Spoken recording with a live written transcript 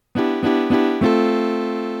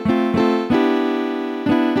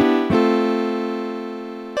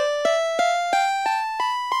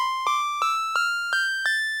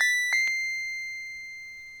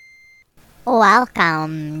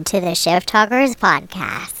Welcome to the Shiftalkers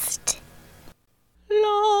podcast.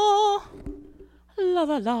 La, la,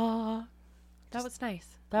 la, la. That was nice.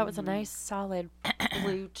 That was a nice, solid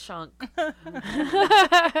blue chunk.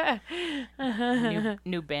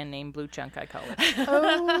 New band name, Blue Chunk, I call it.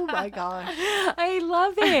 Oh my gosh. I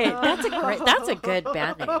love it. That's a good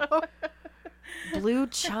band name. Blue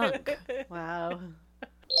Chunk. Wow.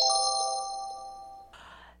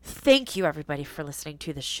 Thank you, everybody, for listening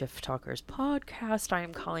to the Shiftalkers podcast. I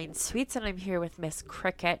am Colleen Sweets, and I'm here with Miss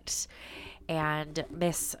Cricket and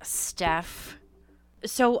Miss Steph.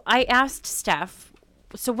 So I asked Steph,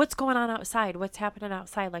 so what's going on outside? What's happening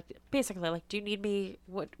outside? Like, basically, like, do you need me?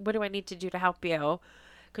 What do I need to do to help you?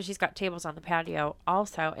 Because she's got tables on the patio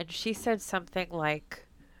also. And she said something like,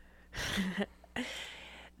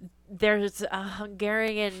 there's a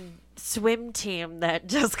Hungarian swim team that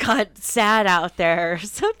just got sad out there, or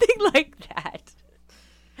something like that.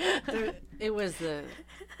 It was the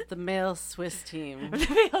male Swiss team.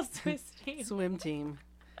 The male Swiss team. Swim team.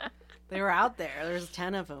 They were out there. There's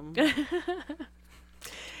 10 of them.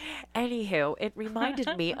 Anywho, it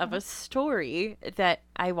reminded me of a story that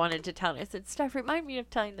I wanted to tell. I said, Steph, remind me of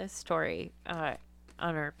telling this story on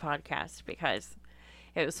our podcast because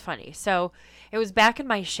it was funny. So it was back in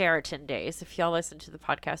my Sheraton days. If y'all listened to the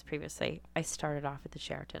podcast previously, I started off at the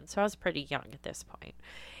Sheraton. So I was pretty young at this point.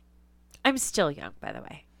 I'm still young, by the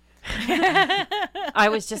way. I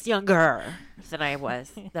was just younger than I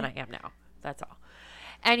am now. That's all.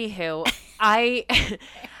 Anywho, I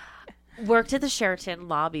worked at the Sheraton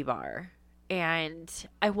lobby bar, and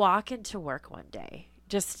I walk into work one day,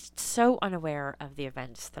 just so unaware of the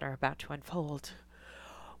events that are about to unfold,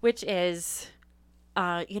 which is,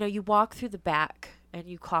 you walk through the back and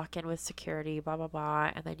you clock in with security, blah, blah,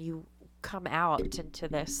 blah, and then you come out into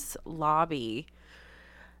this lobby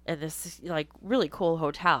in this, like, really cool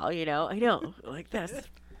hotel, I know, like this.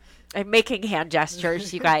 I'm making hand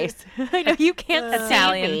gestures, you guys. I know you can't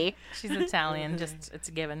Italian. see me. She's Italian. Just it's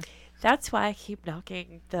a given. That's why I keep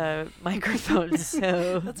knocking the microphone.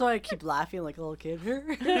 So That's why I keep laughing like a little kid.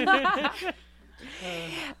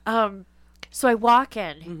 so I walk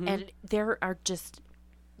in, and there are just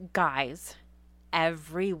guys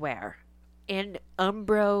everywhere in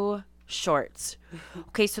Umbro shorts.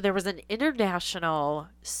 Okay, so there was an international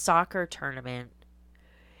soccer tournament,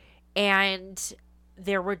 and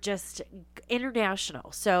there were just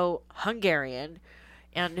international, so Hungarian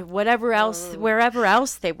and whatever else, wherever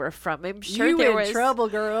else they were from. I'm sure You there in was trouble,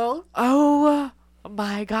 girl. Oh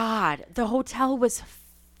my God, the hotel was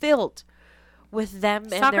filled with them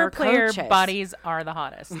and Soccer their player coaches. bodies are the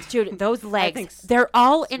hottest. Dude, those think legs—they're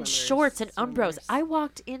all in swimmers- shorts and umbros. swimmers. I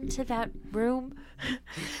walked into that room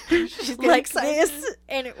She's like excited. this,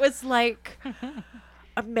 and it was like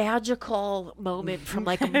a magical moment from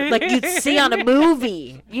like you'd see on a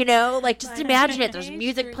movie, like just imagine it. There's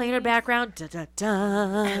music playing in the background. Da da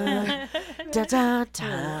da da da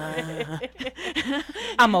da.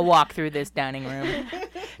 I'm gonna walk through this dining room,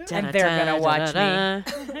 and they're gonna watch me.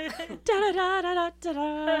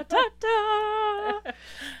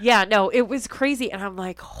 Yeah, no, it was crazy, and I'm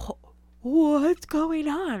like, what's going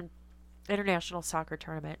on? International soccer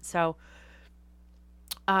tournament. So,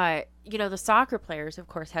 the soccer players, of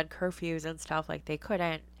course, had curfews and stuff. Like, they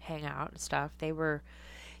couldn't hang out and stuff. They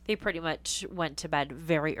pretty much went to bed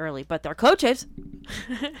very early. But their coaches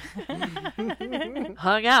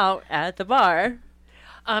hung out at the bar.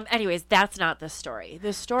 Anyways, that's not the story.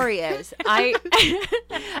 The story is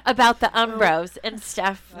about the Umbros and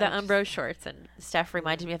Steph, the Umbro shorts, and Steph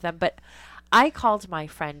reminded me of them. But I called my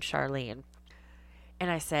friend Charlene, and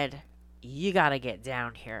I said, you got to get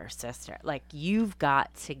down here, sister. Like, you've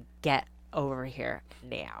got to get over here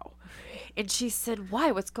now. And she said,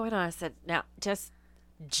 why? What's going on? I said, now,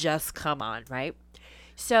 just come on, right?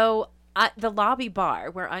 So at the lobby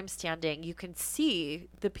bar where I'm standing, you can see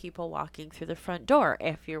the people walking through the front door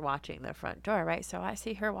if you're watching the front door, right? So I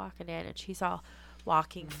see her walking in, and she's all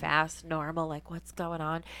walking fast, normal, like, what's going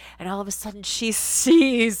on? And all of a sudden, she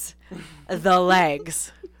sees the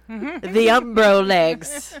legs. The Umbro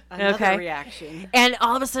legs. Another reaction. And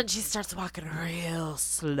all of a sudden, she starts walking real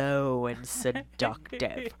slow and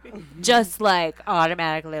seductive. Just like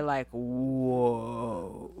automatically, like,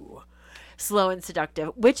 whoa. Slow and seductive,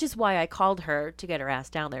 which is why I called her to get her ass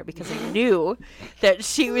down there, because I knew that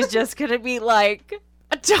she was just going to be like,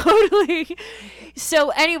 totally. So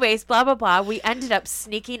anyways, blah, blah, blah. We ended up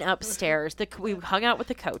sneaking upstairs. We hung out with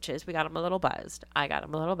the coaches. We got them a little buzzed. I got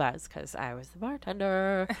them a little buzzed because I was the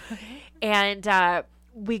bartender. And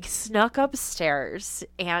we snuck upstairs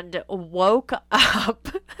and woke up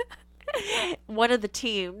one of the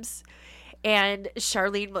teams And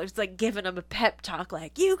Charlene was like giving them a pep talk,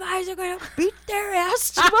 like, you guys are going to beat their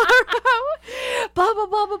ass tomorrow. Blah, blah,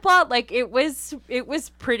 blah, blah, blah. Like, it was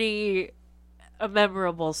pretty a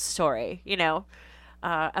memorable story, you know,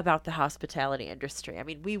 about the hospitality industry. I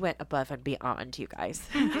mean, we went above and beyond, you guys.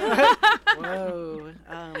 Whoa.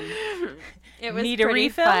 It was Need a pretty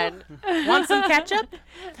refill? fun. Want some ketchup?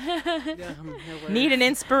 No Need an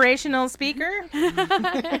inspirational speaker?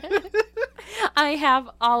 I have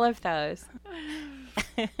all of those.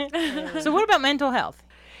 So what about mental health?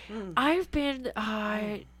 I've been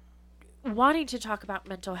wanting to talk about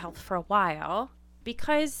mental health for a while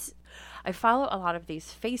because I follow a lot of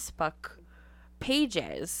these Facebook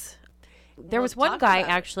pages. There was one guy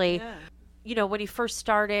actually, you know, when he first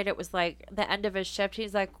started, it was like the end of his shift.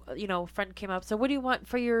 He's like, you know, a friend came up, so what do you want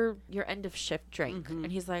for your end of shift drink?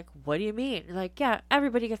 And he's like, what do you mean? Like, yeah,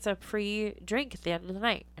 everybody gets a free drink at the end of the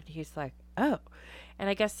night. And he's like, oh. And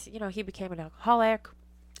I guess, you know, he became an alcoholic,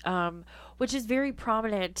 which is very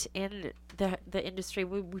prominent in the industry.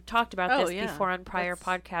 We've talked about this before on prior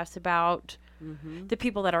podcasts about the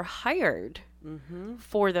people that are hired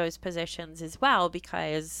for those positions as well,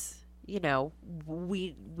 because you know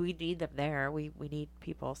we need them there. We need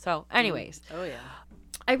people. So anyways,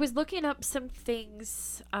 I was looking up some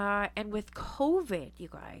things, and with COVID, you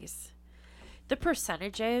guys, the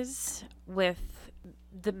percentages with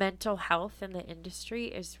the mental health in the industry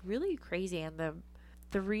is really crazy, and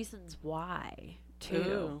the reasons why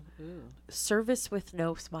too. Service with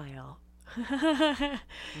no smile.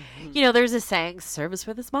 You know, there's a saying, service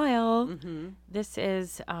with a smile. This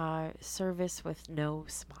is service with no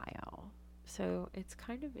smile. So it's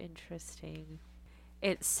kind of interesting.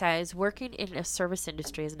 It says, working in a service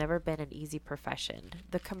industry has never been an easy profession.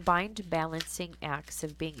 The combined balancing acts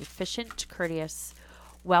of being efficient, courteous,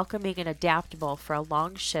 welcoming, and adaptable for a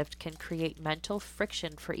long shift can create mental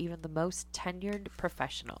friction for even the most tenured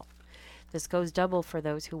professional. This goes double for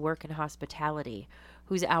those who work in hospitality,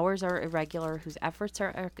 whose hours are irregular, whose efforts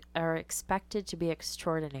are expected to be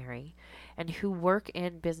extraordinary, and who work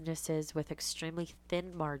in businesses with extremely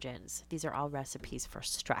thin margins. These are all recipes for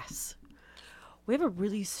stress. We have a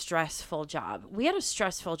really stressful job. We had a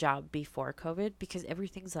stressful job before COVID because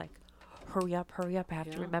everything's like, hurry up. I have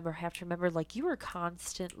to remember. Like, you are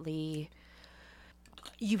constantly,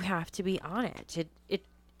 you have to be on it.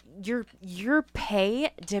 Your pay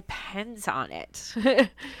depends on it.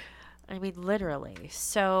 I mean, literally.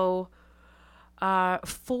 So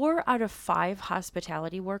 4 out of 5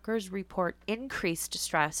 hospitality workers report increased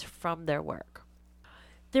stress from their work.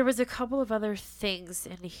 There was a couple of other things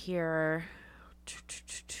in here.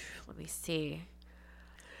 Let me see.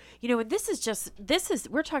 You know, and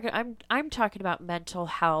I'm talking about mental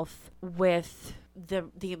health with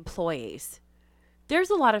the employees. There's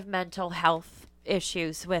a lot of mental health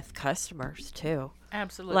issues with customers too.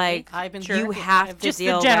 Absolutely. Like, I've been you have to just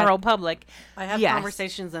deal the general with, public. I have Yes.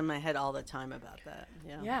 conversations in my head all the time about that.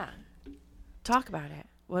 Yeah. Talk about it.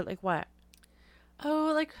 What?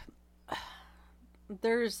 Oh, like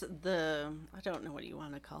there's I don't know what you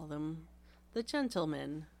want to call them, the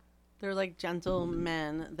gentlemen. They're like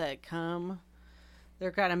gentlemen that come.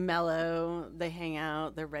 They're kind of mellow. They hang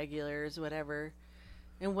out. They're regulars, whatever.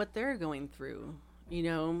 And what they're going through. You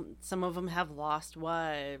know, some of them have lost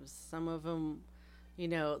wives. Some of them, you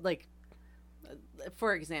know, like,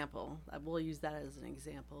 for example, we'll use that as an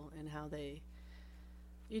example, and how they,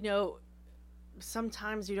 you know,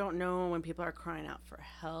 sometimes you don't know when people are crying out for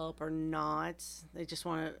help or not. They just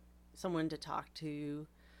want someone to talk to.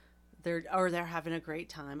 They're having a great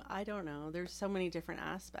time. I don't know. There's so many different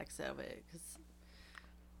aspects of it, because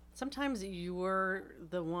sometimes you're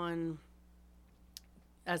the one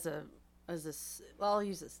I'll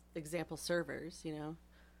use this example, servers, you know.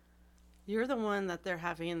 You're the one that they're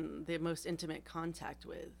having the most intimate contact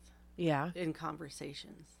with. Yeah. In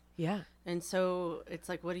conversations. Yeah. And so it's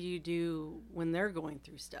like, what do you do when they're going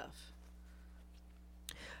through stuff?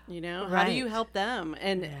 You know, how do you help them?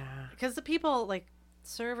 And because the people, like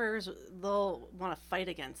servers, they'll want to fight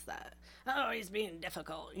against that. Oh, he's being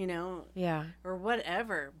difficult, you know? Yeah. Or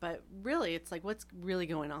whatever. But really, it's like, what's really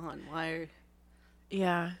going on? Why?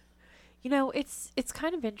 Yeah. You know, it's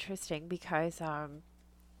kind of interesting because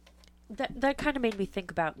that kind of made me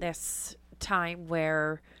think about this time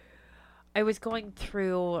where I was going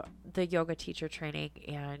through the yoga teacher training,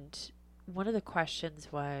 and one of the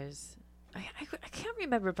questions was, I can't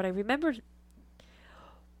remember, but I remembered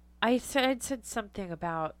I said something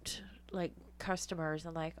about like customers,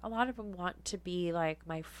 and like a lot of them want to be like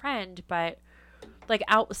my friend, but like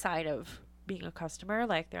outside of being a customer,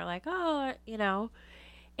 like they're like, oh, you know.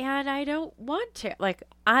 And I don't want to, like,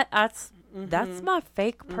 that's That's my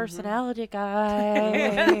fake personality,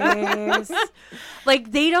 guys. Like,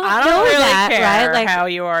 they don't I know don't really that, care right? Like, how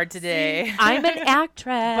you are today. I'm an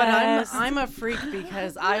actress. But I'm a freak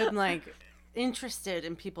because I'm like interested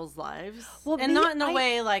in people's lives. Well, and me, not in a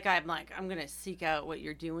way like I'm going to seek out what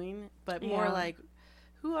you're doing, but more Yeah. like,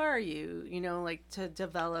 who are you? You know, like to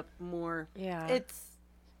develop more. Yeah.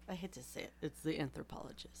 I hate to say it. It's the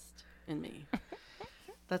anthropologist in me.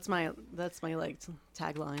 That's my like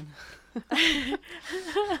tagline.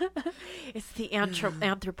 It's the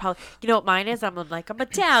anthropology. You know what mine is? I'm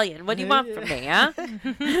Italian. What do you want from me, huh?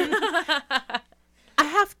 I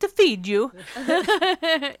have to feed you.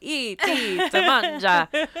 Eat, mangia.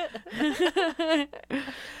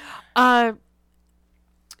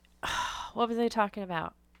 What was I talking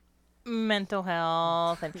about? Mental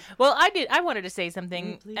health. And well, I wanted to say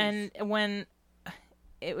something. Please. And when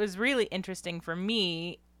it was really interesting for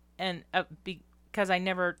me, and because I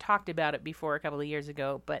never talked about it before a couple of years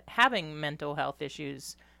ago, but having mental health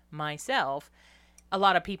issues myself, a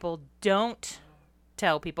lot of people don't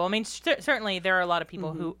tell people. I mean, certainly there are a lot of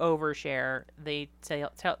people who overshare. They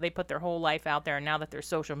they put their whole life out there, and now that there's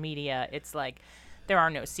social media, it's like there are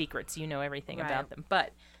no secrets. You know everything Right. about them.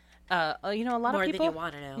 But a lot More of people than you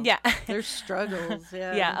want to know. Yeah. There's struggles.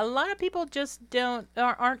 Yeah. Yeah, a lot of people just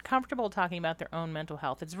aren't comfortable talking about their own mental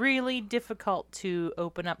health. It's really difficult to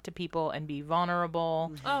open up to people and be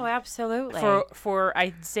vulnerable Oh, absolutely. for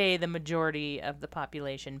I'd say the majority of the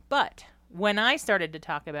population. But when I started to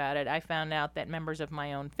talk about it, I found out that members of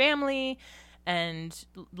my own family and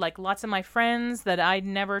like lots of my friends that I'd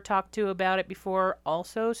never talked to about it before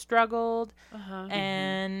also struggled.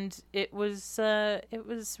 And it was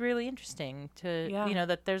really interesting to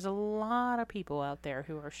that there's a lot of people out there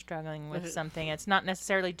who are struggling with something. It's not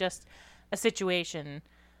necessarily just a situation.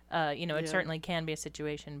 It certainly can be a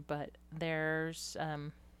situation, but there's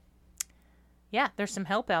there's some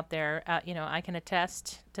help out there. I can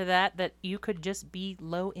attest to that you could just be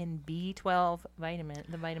low in B12 vitamin,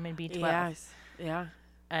 the vitamin B12. Yes. Yeah.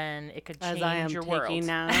 And it could As change I am your taking world.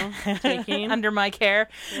 now. Taking. Under my care.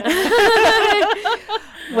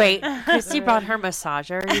 Wait, Christy brought her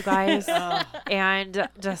massager, you guys. And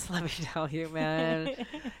just let me tell you, man,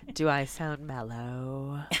 do I sound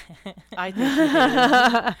mellow? I think you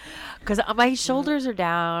do. Because my shoulders are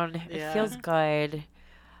down. It Yeah. feels good.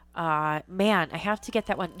 Man, I have to get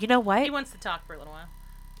that one. You know what? He wants to talk for a little while.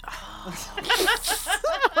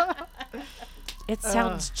 It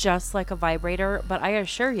sounds just like a vibrator, but I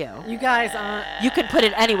assure you, You guys, you can put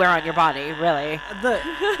it anywhere on your body, really.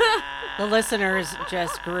 the listeners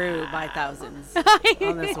just grew by thousands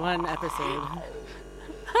on this one episode.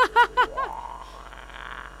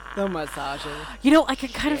 The massager. You know, I can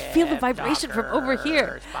kind of feel the vibration from over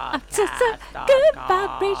here. It's just a good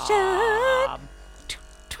vibration.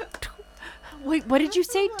 Wait, what did you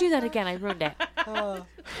say? Do that again. I ruined it.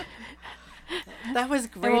 That was I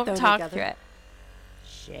great won't though talk together. through it.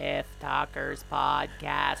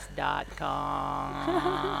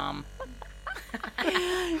 Shiftalkerspodcast.com.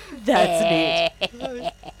 That's neat.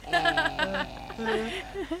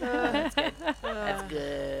 That's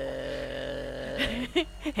good.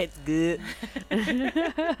 It's good.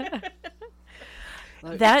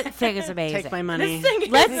 That thing is amazing. Take my money.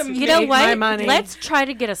 Let's, you know Take what? my money. Let's try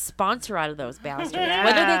to get a sponsor out of those bastards. Yeah.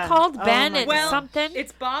 What are they called? Oh Ben my and God. something?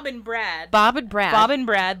 It's Bob and Brad. Bob and Brad. Bob and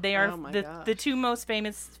Brad, they are Oh my the gosh. two most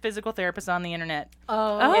famous physical therapists on the internet.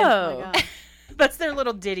 Oh. my God. That's their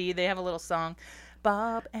little ditty. They have a little song.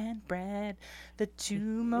 Bob and Brad, the two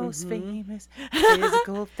most famous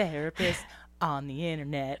physical therapists on the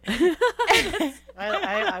internet.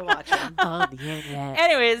 I watch them. On the internet.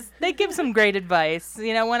 Anyways, they give some great advice.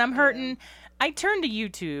 You know, when I'm hurting, I turn to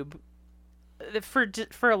YouTube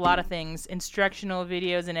for a lot of things, instructional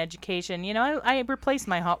videos and education. You know, I replaced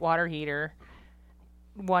my hot water heater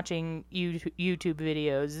watching YouTube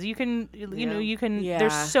videos. You can, Yeah.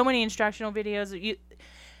 there's so many instructional videos.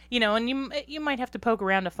 And you might have to poke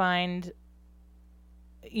around to find,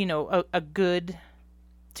 a good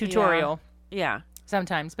tutorial. Yeah.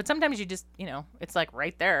 Sometimes, but sometimes you just, it's like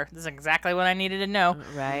right there. This is exactly what I needed to know.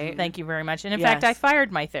 Right. Thank you very much. And in Yes. fact, I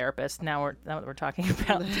fired my therapist. Now that we're talking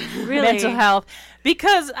about Really? mental health,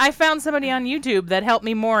 because I found somebody on YouTube that helped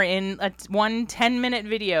me more in a 10-minute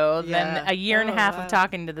video Yeah. than a year and a Oh, half wow. of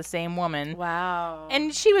talking to the same woman. Wow.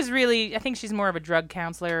 And she was really, I think she's more of a drug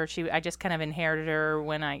counselor. I just kind of inherited her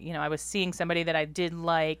when I was seeing somebody that I did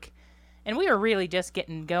like, and we were really just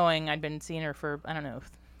getting going. I'd been seeing her for, I don't know,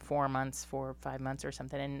 4 or 5 months or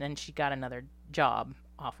something, and then she got another job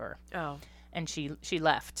offer, Oh. and she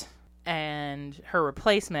left, and her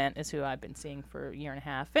replacement is who I've been seeing for a year and a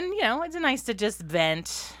half. And it's nice to just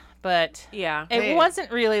vent, but Yeah. it Hey.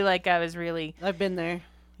 wasn't really like I was really I've been there.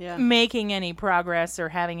 Yeah. making any progress or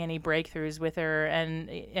having any breakthroughs with her, and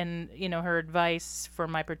her advice for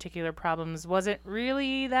my particular problems wasn't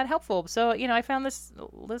really that helpful. So I found this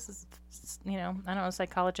is I don't know,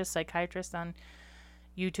 psychiatrist on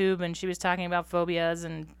YouTube, and she was talking about phobias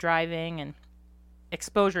and driving and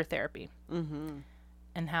exposure therapy, and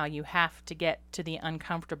how you have to get to the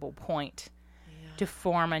uncomfortable point to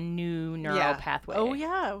form a new neural pathway. Oh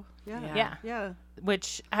yeah.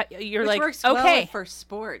 Which you're Which like, works okay, well for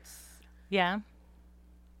sports. yeah.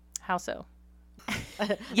 How so?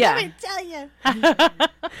 Yeah. Let me tell you.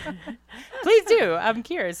 Please do. I'm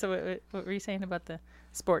curious. So what were you saying about the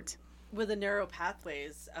sports? With the neural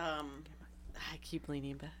pathways, I keep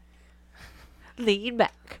leaning back. Lean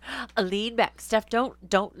back. Lean back. Steph, don't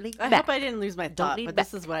lean I back. hope I didn't lose my thought, lean but back.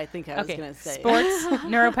 this is what I think I was going to say. Sports,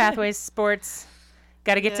 neural pathways, sports.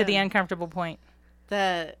 Got to get to the Yeah. uncomfortable point.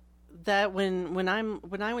 that when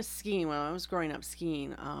I was skiing, when I was growing up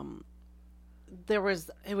skiing,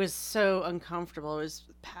 it was so uncomfortable. It was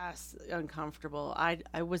past uncomfortable.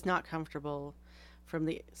 I was not comfortable from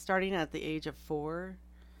starting at the age of 4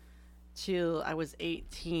 till I was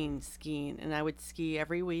 18 skiing, and I would ski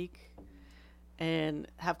every week and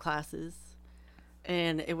have classes.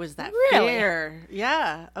 And it was that Really? fear.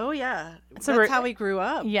 Yeah. Oh yeah. So That's how we grew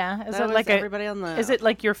up. Yeah. Is That it was like everybody on the Is it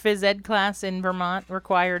like your phys ed class in Vermont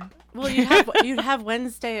required? Well, you'd have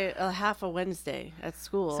Wednesday, half a Wednesday at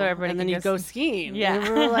school, So everybody and then can you'd go go skiing. Yeah. And we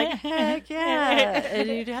were like, heck yeah! And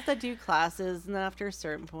you'd have to do classes, and then after a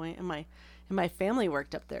certain point, and my family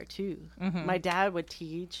worked up there too. My dad would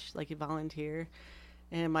teach, like he'd volunteer,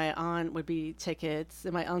 and my aunt would be tickets,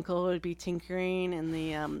 and my uncle would be tinkering in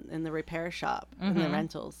the repair shop in the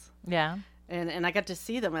rentals. Yeah. And I got to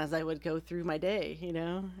see them as I would go through my day,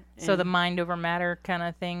 So the And mind over matter kind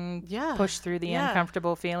of thing. Yeah, Push through the yeah.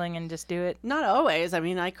 uncomfortable feeling and just do it. Not always. I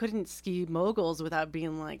mean, I couldn't ski moguls without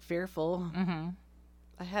being like fearful. Mm-hmm.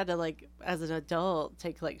 I had to like, as an adult,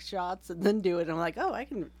 take like shots and then do it. And I'm like, oh, I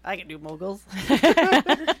can do moguls.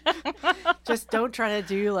 Just don't try to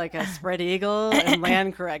do like a spread eagle and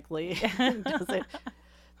land correctly.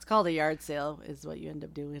 It's called a yard sale, is what you end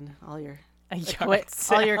up doing. All your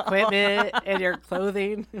all your equipment and your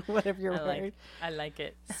clothing, whatever you're wearing, I like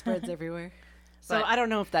it. spreads everywhere. So But- I don't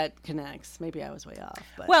know if that connects. Maybe I was way off.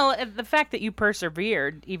 But Well, the fact that you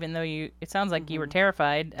persevered, even though it sounds like you were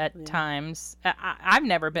terrified at times. I've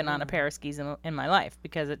never been on a pair of skis in my life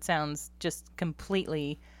because it sounds just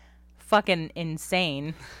completely fucking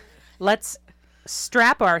insane. Let's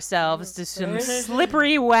strap ourselves to some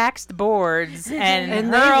slippery waxed boards and they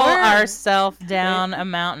hurl were. ourselves down a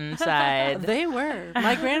mountainside. They were.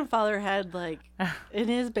 My grandfather had like in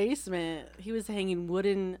his basement, he was hanging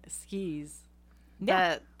wooden skis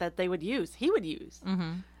that they would use. He would use.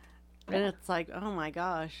 Mm-hmm. And it's like, oh my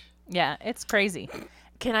gosh. Yeah, it's crazy.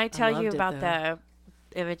 Can I tell you loved it, about though.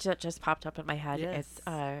 the image that just popped up in my head? Yes.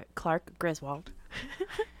 It's Clark Griswold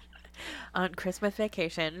on Christmas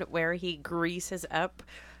Vacation, where he greases up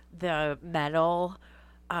the metal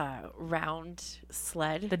round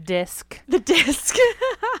sled, The disc. the disc,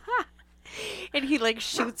 and he like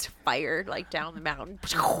shoots fire like down the mountain.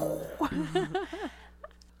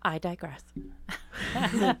 I digress.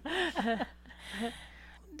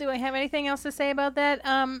 Do I have anything else to say about that?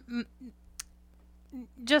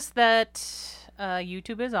 Just that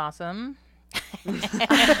YouTube is awesome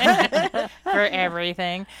for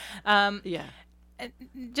everything. Yeah.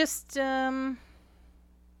 Just well,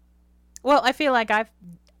 I feel like I've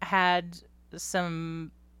had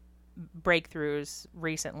some breakthroughs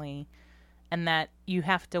recently, and that you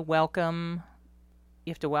have to welcome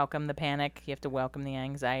the panic, you have to welcome the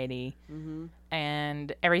anxiety,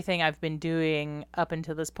 and everything I've been doing up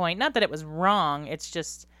until this point. Not that it was wrong, it's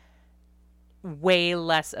just way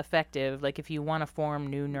less effective. Like if you want to form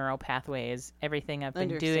new neural pathways, everything I've been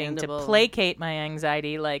doing to Understandable. placate my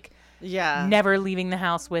anxiety, like Yeah. never leaving the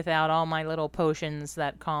house without all my little potions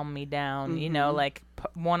that calm me down. You know, like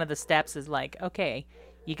one of the steps is like, okay,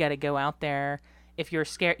 you got to go out there. If you're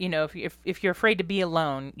scared, if you're afraid to be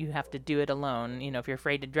alone, you have to do it alone. If you're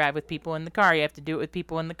afraid to drive with people in the car, you have to do it with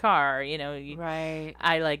people in the car. Right.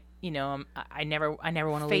 I like, I never want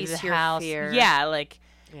to leave Face the your house. fear. Yeah, like,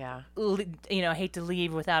 Yeah. hate to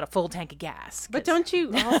leave without a full tank of gas. But 'cause don't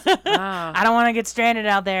you also, I don't want to get stranded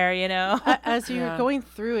out there, as you're Yeah. going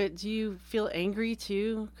through it, do you feel angry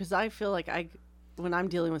too? Because I feel like when I'm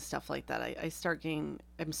dealing with stuff like that,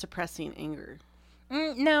 I'm suppressing anger.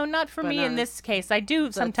 No, not for But me in not- this case. I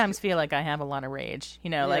do sometimes feel like I have a lot of rage.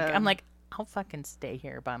 Like Yeah. I'm like, I'll fucking stay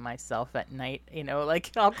here by myself at night. You know,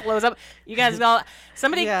 like I'll close up. You guys all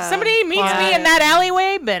somebody meets me in that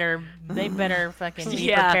alleyway. They better fucking be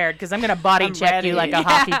prepared because I'm gonna body check you like a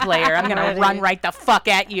hockey player. I'm gonna run right the fuck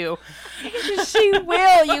at you. She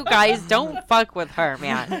will. You guys don't fuck with her,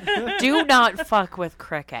 man. Do not fuck with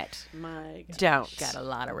Cricket. My God. Don't. Got a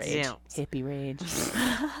lot of rage. Don't. Hippie rage.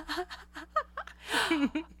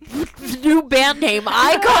 New band name,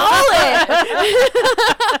 I call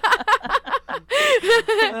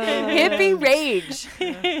it. Hippie Rage.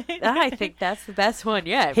 I think that's the best one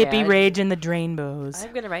yet. Hippie man. rage and the Drainbows.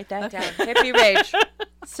 I'm gonna write that down. Hippie Rage.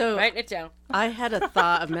 So Write it down. I had a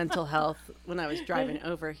thought of mental health when I was driving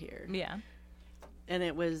over here, Yeah. and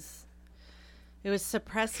it was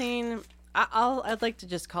suppressing. I'd like to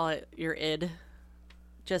just call it your id,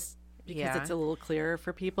 just because Yeah. it's a little clearer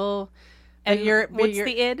for people. And what's your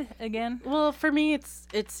the id again? Well, for me,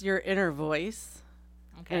 it's your inner voice,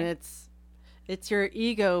 and it's your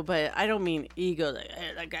ego. But I don't mean ego. Like,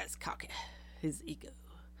 hey, that guy's cocky. His ego.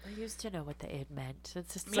 I used to know what the id meant.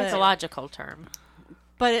 It's a But- psychological term.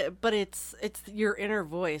 But it's your inner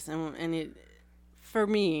voice, and it, for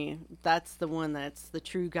me, that's the one that's the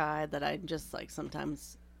true guide that I'm just like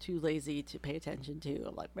sometimes too lazy to pay attention to.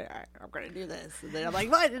 I'm like, man, I'm gonna do this, and then I'm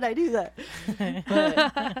like, why did I do that?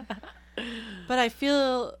 But I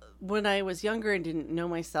feel when I was younger and didn't know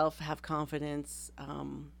myself, have confidence,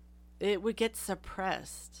 it would get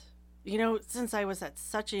suppressed. You know, since I was at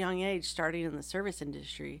such a young age, starting in the service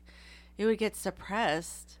industry, it would get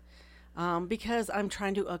suppressed because I'm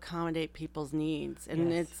trying to accommodate people's needs.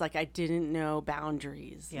 And it's like I didn't know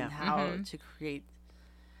boundaries and how to create.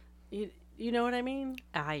 You know what I mean?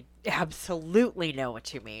 I absolutely know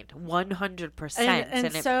what you mean. 100%.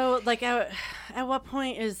 And so, like, at what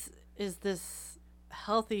point is this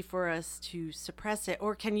healthy for us to suppress it,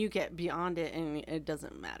 or can you get beyond it and it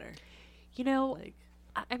doesn't matter? you know, Like,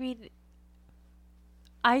 I mean,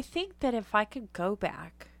 I think that if I could go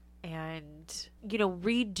back and, you know,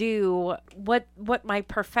 redo what my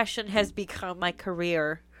profession has become, my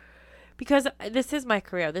career, because this is my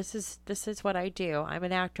career. This is what I do. I'm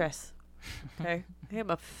an actress. Okay. I am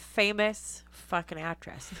a famous fucking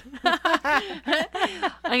actress. I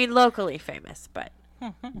mean, locally famous, but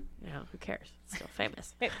you know, who cares? Still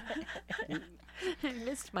famous. I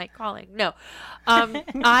missed my calling. No.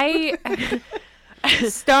 I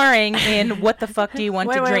Starring in What the Fuck Do You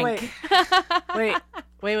Want to Drink?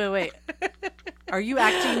 Wait. Are you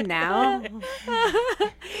acting now?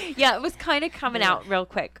 yeah, it was kind of coming out real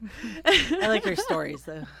quick. I like your stories,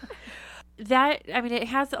 though. That, I mean, it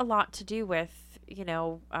has a lot to do with, you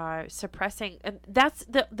know, suppressing, and that's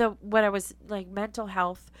the what I was like, mental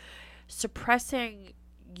health, suppressing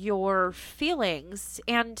your feelings,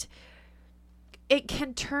 and it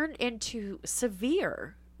can turn into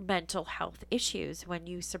severe mental health issues when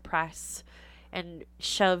you suppress and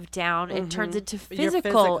shove down. It turns into Your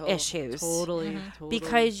physical issues. Totally.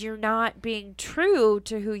 Because you're not being true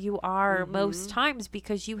to who you are most times,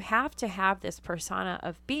 because you have to have this persona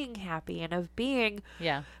of being happy and of being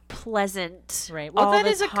pleasant. Right. Well, all that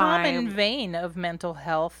the is a common time. vein of mental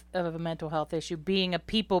health, of a mental health issue, being a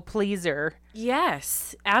people pleaser.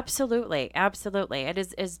 Yes, absolutely. Absolutely. It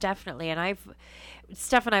is definitely. And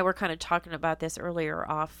Steph and I were kind of talking about this earlier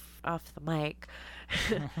off the mic.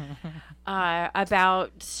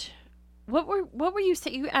 About what were you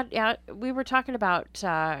saying? We were talking about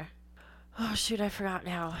oh shoot, I forgot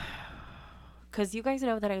now, because you guys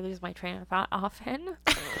know that I lose my train of thought often.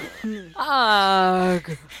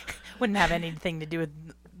 Ugh. Wouldn't have anything to do with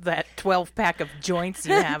that 12-pack of joints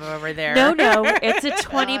you have over there. No, it's a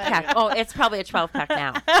 20-pack. Oh, it's probably a 12-pack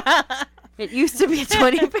now. It used to be a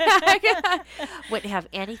 20-pack. Wouldn't have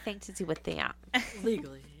anything to do with that.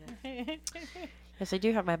 Legally, yeah. Yes, I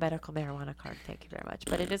do have my medical marijuana card. Thank you very much.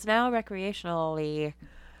 But it is now recreationally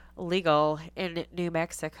legal in New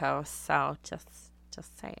Mexico. So just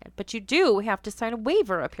saying. But you do have to sign a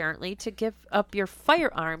waiver, apparently, to give up your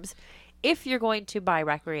firearms if you're going to buy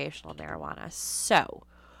recreational marijuana. So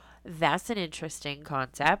that's an interesting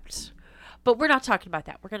concept. But we're not talking about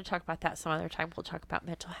that. We're going to talk about that some other time. We'll talk about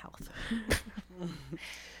mental health.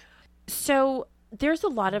 So there's a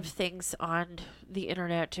lot of things on the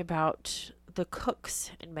internet about the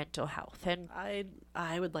cooks and mental health, and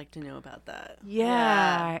I would like to know about that.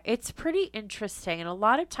 yeah, it's pretty interesting. And a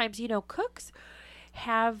lot of times, you know, cooks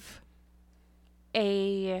have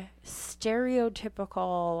a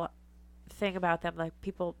stereotypical thing about them, like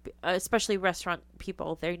people, especially restaurant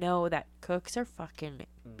people, they know that cooks are fucking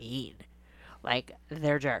mean. Like,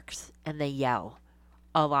 they're jerks and they yell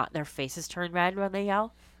a lot. Their faces turn red when they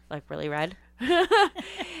yell, like really red.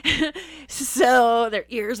 So their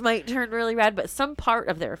ears might turn really red, but some part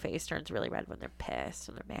of their face turns really red when they're pissed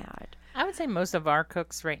and they're mad. I would say most of our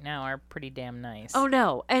cooks right now are pretty damn nice. Oh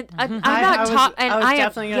no, and I'm not I was talking.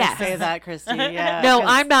 definitely going to say that, Christy. Yeah, No, 'cause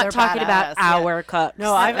I'm not they're talking about badass, yeah. our cooks.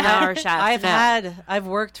 No, I've our chefs. I've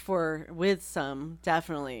worked with some,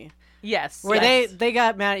 definitely, Yes. where yes. they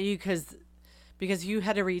got mad at you because you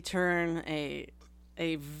had to return a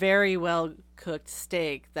very well cooked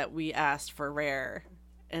steak that we asked for rare,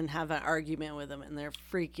 and have an argument with them, and they're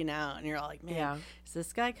freaking out, and you're all like, man, Yeah. is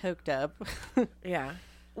this guy coked up? Yeah.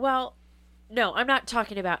 Well, no, I'm not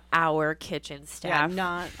talking about our kitchen Yeah, staff.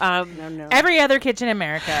 not no. Every other kitchen in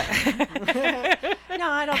America. No,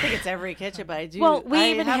 I don't think it's every kitchen, but I do. Well, we I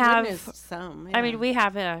even witnessed have- some. I yeah. mean, we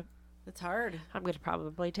have a. it's hard. I'm going to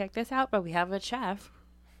probably take this out, but we have a chef,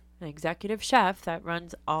 an executive chef that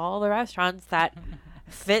runs all the restaurants that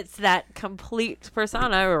fits that complete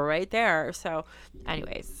persona right there. So,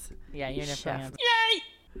 anyways, Yeah, you're definitely.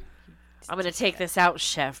 Chef. I'm going to take this out,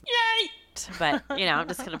 chef. Yay! But, I'm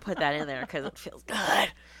just going to put that in there because it feels good.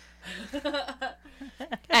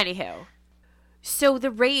 Anywho. So the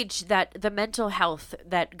rage the mental health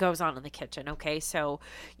that goes on in the kitchen, okay? So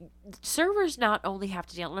servers not only have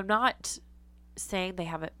to deal, I'm not saying they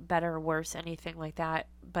have it better or worse, anything like that,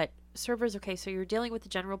 but servers, okay, so you're dealing with the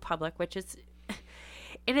general public, which is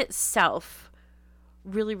in itself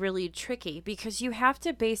really, really tricky because you have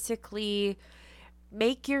to basically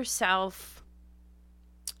make yourself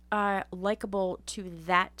likable to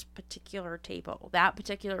that particular table, that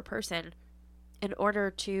particular person, in order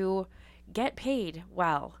to get paid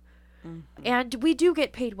well. Mm-hmm. And we do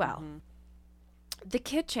get paid well. Mm-hmm. The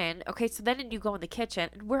kitchen, okay, so then you go in the kitchen,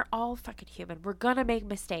 and we're all fucking human. We're gonna make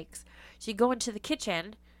mistakes. So you go into the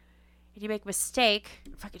kitchen, and you make a mistake.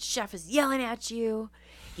 Fucking chef is yelling at you.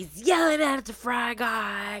 He's yelling at the fry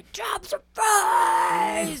guy. Drop some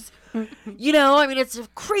fries! It's a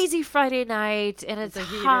crazy Friday night, and it's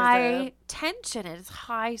high tension, and it's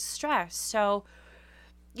high stress. So,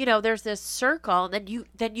 there's this circle, and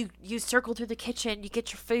then you circle through the kitchen, you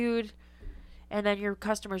get your food, and then your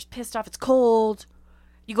customer's pissed off. It's cold.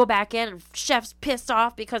 You go back in, and chef's pissed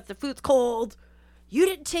off because the food's cold. You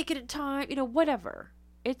didn't take it in time. Whatever.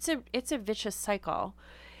 It's a vicious cycle.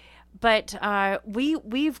 But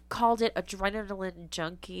we've called it adrenaline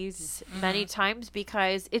junkies many times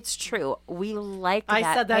because it's true. We like that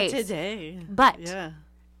I said that pace. today. But yeah.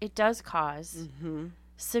 It does cause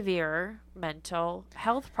severe mental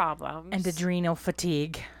health problems. And adrenal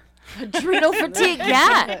fatigue. Adrenal fatigue,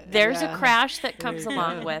 yeah. There's a crash that comes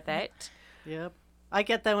along with it. Yep. I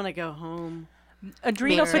get that when I go home.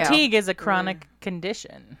 Adrenal Me too. fatigue is a chronic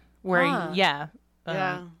condition where, Huh.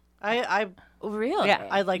 I Really? Yeah.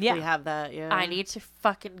 I likely Yeah. have that. Yeah. I need to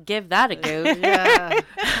fucking give that a go. Yeah.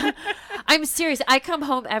 I'm serious. I come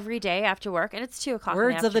home every day after work, and it's 2 o'clock.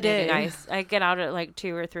 Words in the of the afternoon, day. Guys. I get out at like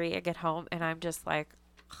 2 or 3. I get home, and I'm just like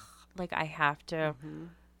I have to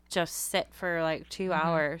just sit for like 2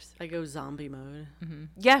 hours. I go zombie mode.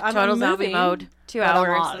 Yeah, I'm total zombie moving, mode. 2 but I'm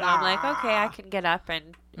hours, not- and I'm like, okay, I can get up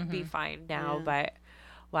and be fine now. Yeah. But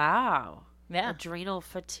wow, Yeah. adrenal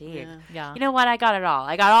fatigue. Yeah. Yeah. You know what? I got it all.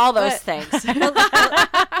 I got all those But- things.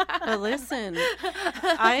 But listen,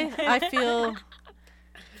 I feel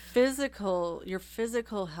your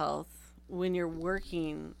physical health when you're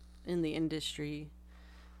working in the industry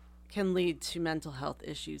can lead to mental health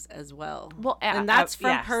issues as well. Well, and that's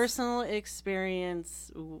from yes. personal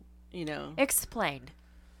experience, Explain.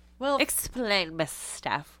 Well, Explain, Miss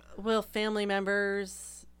Steph. family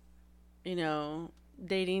members,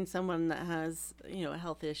 dating someone that has,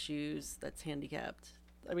 health issues, that's handicapped.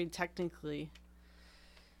 I mean, technically,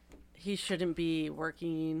 he shouldn't be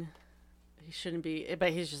working. He shouldn't be,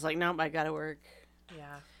 but he's just like, nope, I gotta work.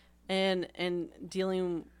 Yeah. And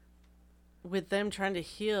dealing with them trying to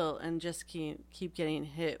heal and just keep getting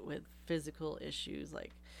hit with physical issues like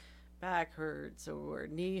back hurts or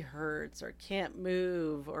knee hurts or can't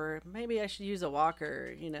move or maybe I should use a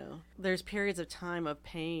walker. There's periods of time of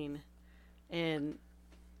pain, and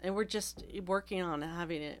we're just working on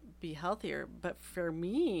having it be healthier. But for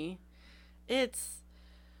me, it's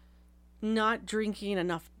not drinking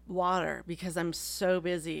enough water because I'm so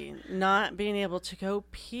busy, not being able to go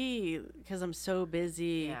pee because I'm so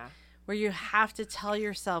busy. Yeah. Where you have to tell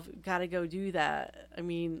yourself, gotta go do that. I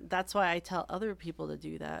mean, that's why I tell other people to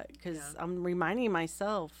do that, because I'm reminding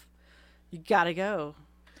myself, you gotta go.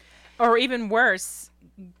 Or even worse,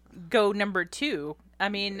 go number 2. I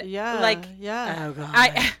mean, yeah. Oh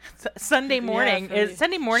God. Sunday morning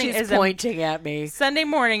She's pointing at me. Sunday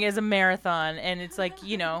morning is a marathon, and it's like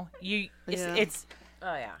it's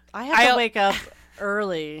Oh yeah. I have to wake up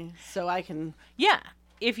early so I can. Yeah.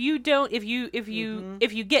 If you don't, if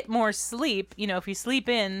you get more sleep, if you sleep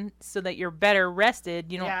in so that you're better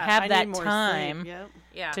rested, you don't have that time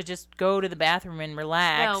to just go to the bathroom and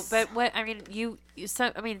relax. No, but what I mean,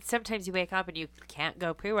 sometimes you wake up and you can't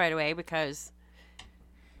go poo right away because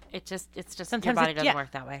it's just Sometimes your body doesn't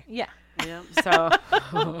work that way. Yeah. Yep. So,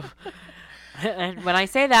 and when I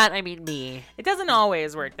say that, I mean me. It doesn't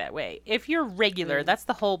always work that way. If you're regular, that's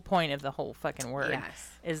the whole point of the whole fucking word. Yes.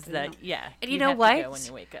 Is that, And you know have what? to go when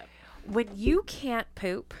you wake up. When you can't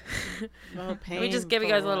poop, Oh, let me just give you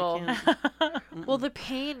guys a painful. little. Well, the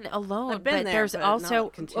pain alone, I've been but there, there's but also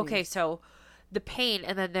not continuous. so the pain,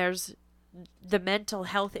 and then there's the mental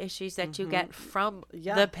health issues that you get from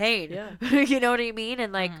the pain. Yeah. You know what I mean?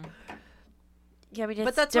 And like, yeah, I mean, it's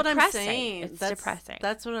But that's depressing. what I'm saying. It's that's depressing.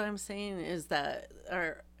 That's what I'm saying is that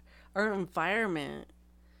our environment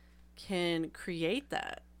can create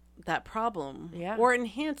that problem, or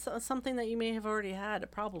enhance something that you may have already had a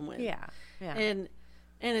problem with. Yeah. And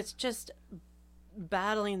it's just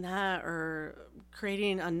battling that or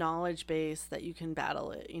creating a knowledge base that you can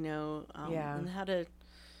battle it, and how to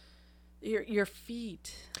your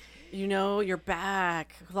feet, your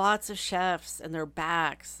back. Lots of chefs and their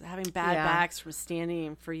backs having bad backs from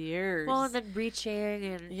standing for years. Well, and then reaching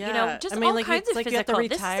and just I mean, all like, kinds it's of like you have to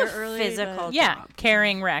physical. retire This is a early, physical. but- Yeah, job.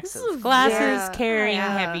 carrying racks This of is glasses, carrying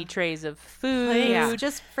yeah. heavy trays of food, plates,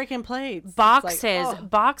 just freaking plates, boxes, It's like,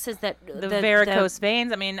 boxes that the varicose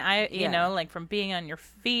veins. I mean, like from being on your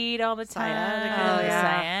feet all the time.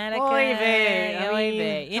 Sciatica. Oy vey, oy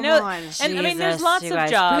vey. You know, come on. and I mean, there's Jesus, lots you of guys.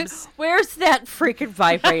 jobs. Where's that freaking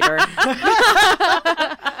vibrator?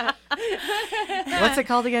 What's it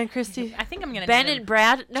called again, Christy? I think I'm gonna Ben name and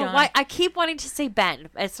Brad? No, John. why? I keep wanting to say Ben.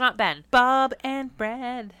 It's not Ben. Bob and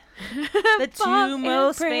Brad, the Bob two and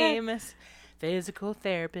most Brad. famous physical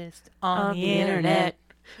therapists on the internet.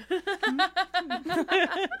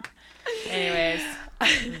 Anyways,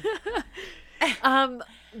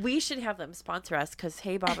 We should have them sponsor us because,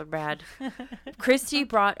 hey, Bob and Brad, Christy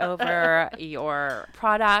brought over your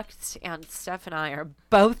products, and Steph and I are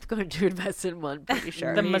both going to invest in one, pretty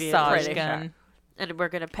sure. the massage Pretty gun. sure. And we're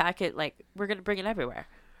going to pack it we're going to bring it everywhere.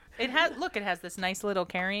 It has this nice little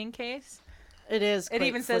carrying case. It is. It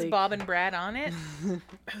even says Bob and Brad on it.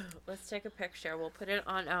 Let's take a picture. We'll put it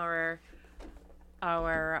on our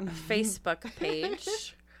Facebook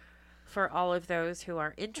page for all of those who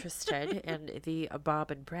are interested in the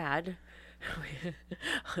Bob and Brad.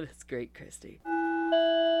 Oh, that's great, Christy.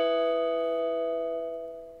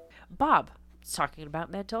 Bob is talking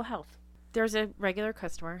about mental health. There's a regular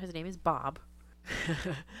customer. His name is Bob.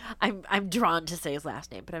 I'm drawn to say his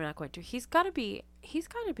last name, but I'm not going to. He's got to be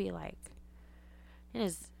like in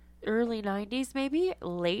his early 90s, maybe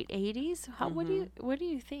late 80s. What do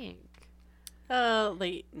you think?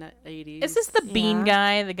 Late 80s. Is this the bean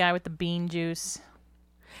guy? The guy with the bean juice?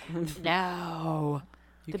 No.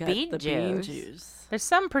 You the got bean the juice. bean juice. There's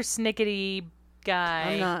some persnickety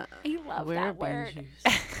guy. I'm not I love aware that of bean word. juice.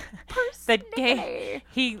 That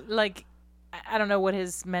he I don't know what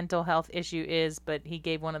his mental health issue is, but he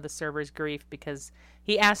gave one of the servers grief because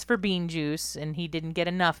he asked for bean juice and he didn't get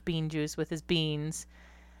enough bean juice with his beans.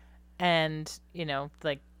 And,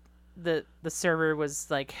 the server was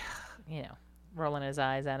like, rolling his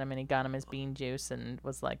eyes at him, and he got him his bean juice and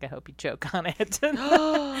was like, I hope you choke on it.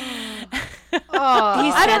 Oh,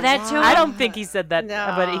 He said that to him? I don't think he said that,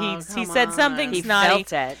 No, but he come said something on. He snotty.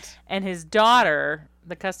 felt it. And his daughter,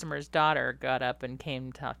 the customer's daughter, got up and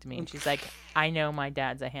came to talk to me, and she's like, I know my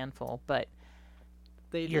dad's a handful, but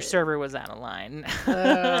your server was out of line. Oh,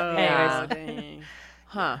 Anyways. dang.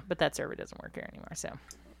 Huh. But that server doesn't work here anymore, so.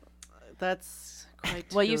 That's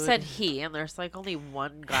quite Well, you good. said he, and there's only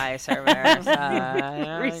one guy server.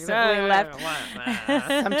 So Recently left.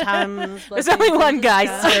 Sometimes There's only one guy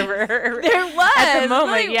server. There was At the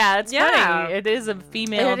moment, like- yeah, it's yeah. funny. It is a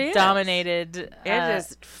female-dominated. It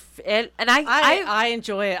is, and I I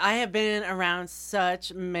enjoy it. I have been around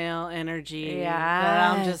such male energy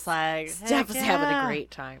that I'm just like, Steph was heck having a yeah.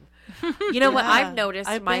 great time. You know what? Yeah. I've noticed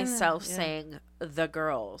I've been- myself yeah. saying the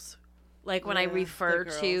girls. Like when I Yeah, the refer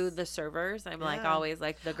to girls. the servers, I'm like Yeah. always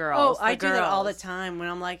like the Oh, girls. I the do that all the girls. time when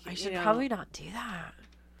I'm like, I should probably not do that.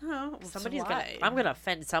 No, Somebody's why? I'm gonna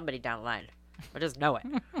offend somebody down the line. I just know it.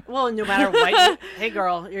 Well, no matter what. Hey,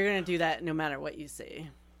 girl, you're gonna do that no matter what you say.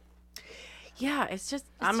 Yeah, it's just.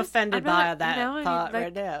 I'm offended I'm by not- that you know, I mean, thought like-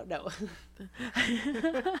 right now. No.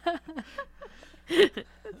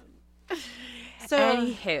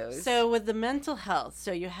 Anywho, So with the mental health,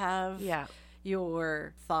 so you have yeah,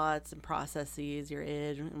 your thoughts and processes, your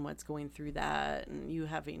id, and what's going through that, and you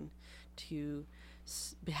having to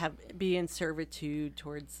be in servitude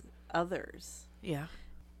towards others. Yeah.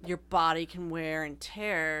 Your body can wear and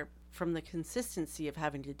tear from the consistency of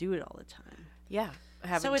having to do it all the time. Yeah.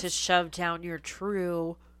 Having to shove down your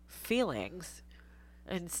true feelings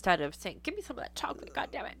instead of saying, give me some of that chocolate,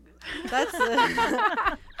 goddammit. But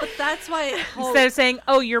that's why Instead of saying,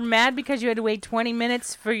 oh, you're mad because you had to wait 20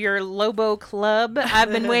 minutes for your Lobo Club,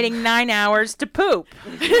 I've been waiting 9 hours to poop.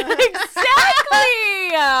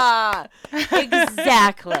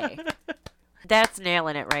 Exactly. That's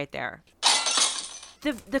nailing it right there.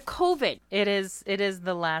 The COVID. It is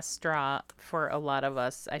the last straw for a lot of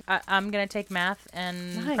us. I'm going to take math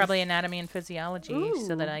and probably anatomy and physiology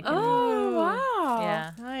so that I can. Oh, wow.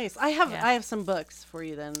 Yeah. nice. I have some books for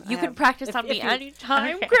you then. You can practice on me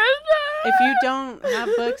anytime, Okay. Krista. If you don't have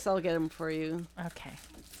books, I'll get them for you. Okay.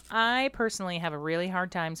 I personally have a really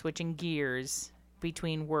hard time switching gears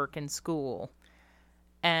between work and school.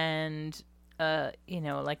 And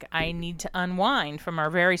like I need to unwind from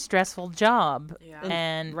our very stressful job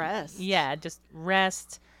and rest. Yeah, just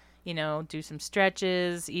rest, do some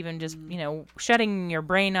stretches, even just, shutting your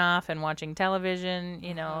brain off and watching television.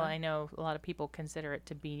 I know a lot of people consider it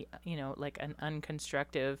to be, like an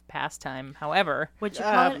unconstructive pastime. However, Would you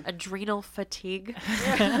call it adrenal fatigue?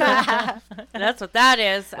 That's what that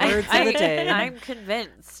is. Words of the day. I'm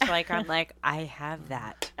convinced. I'm like, I have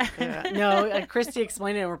that. Yeah. No, Christy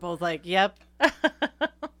explained it and we're both like, yep.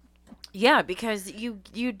 Yeah, because you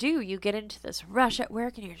get into this rush at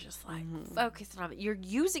work and you're just like focusing on it. You're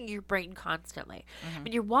using your brain constantly.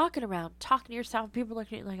 And you're walking around talking to yourself. People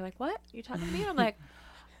looking at you like, what? You talking to me? And I'm like,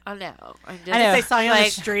 oh no. I'm just, If they saw you on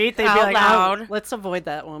the street, they'd be out like, loud. oh, let's avoid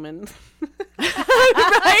that woman.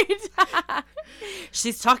 Right?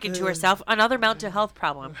 She's talking to herself. Another mental health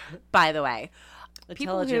problem, by the way.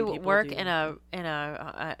 People who work in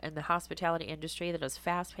the hospitality industry that is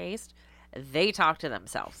fast paced, they talk to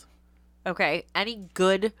themselves. Okay, any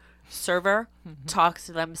good server talks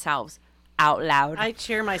to themselves out loud. I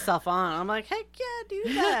cheer myself on. I'm like, heck yeah, do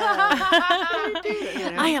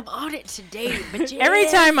that. I am on it today, but every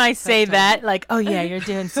time I say that, like, oh yeah, you're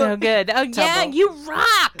doing so good. Oh yeah, you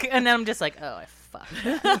rock. And then I'm just like, oh, I fucked.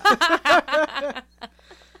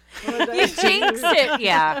 You jinxed it.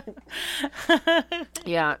 Yeah.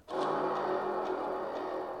 Yeah.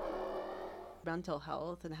 Mental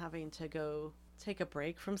health and having to go take a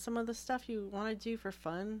break from some of the stuff you want to do for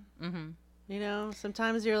fun.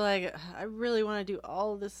 Sometimes you're like, I really want to do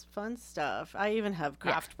all this fun stuff. I even have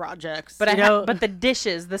craft projects, but but the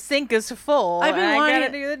dishes, the sink is full. I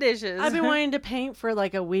gotta do the dishes. I've been wanting to paint for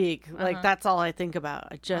like a week. Like that's all I think about.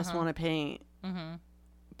 I just want to paint,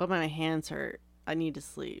 but my hands hurt. I need to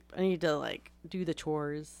sleep. I need to do the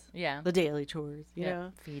chores. Yeah, the daily chores. You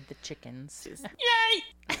know, feed the chickens.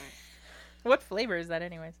 Yay! What flavor is that,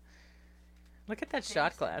 anyways? Look at that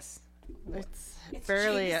shot glass. It's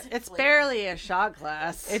barely a shot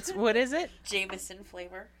glass. It's what is it? Jameson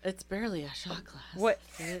flavor. It's barely a shot glass.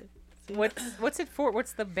 What's it for?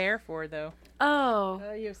 What's the bear for though? Oh,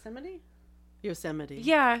 Yosemite. Yosemite.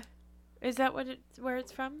 Yeah, is that where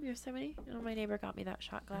it's from? Yosemite. Oh, my neighbor got me that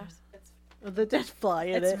shot glass. The dead fly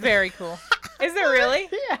in it. It's very cool. Is it really?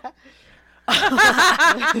 Yeah.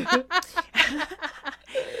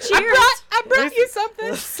 Cheers! I brought you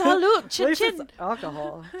something. Salute, At least chin. it's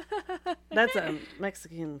alcohol. That's a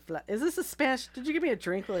Mexican fly. Is this a Spanish? Did you give me a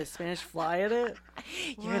drink with a Spanish fly in it?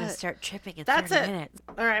 You're gonna start tripping in That's 30 it. minutes.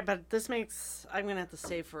 All right, but this makes I'm gonna have to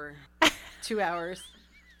stay for 2 hours.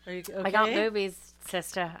 Are you okay? I got movies,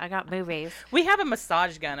 sister. I got movies. We have a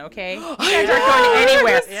massage gun, okay? You guys aren't going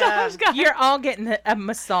anywhere. Yeah. You're all getting a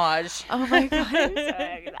massage. Oh my god! I'm so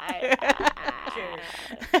excited.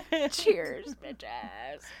 Cheers,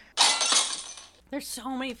 bitches. There's so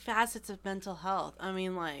many facets of mental health. I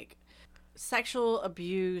mean, sexual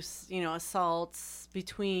abuse, assaults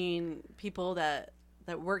between people that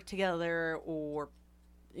work together, or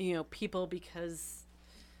people because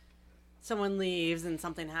someone leaves and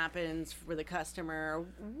something happens with a customer.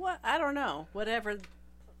 What? I don't know. Whatever.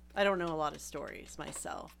 I don't know a lot of stories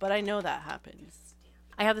myself, but I know that happens.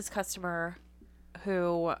 I have this customer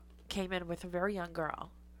who came in with a very young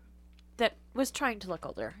girl that was trying to look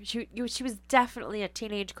older. She was definitely a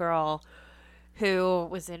teenage girl who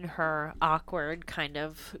was in her awkward kind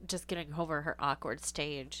of just getting over her awkward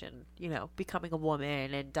stage and, becoming a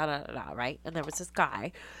woman and da-da-da-da, right? And there was this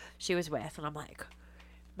guy she was with, and I'm like,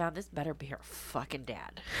 man, this better be her fucking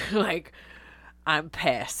dad. I'm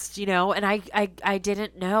pissed, and I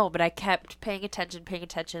didn't know, but I kept paying attention,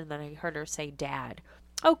 and then I heard her say dad.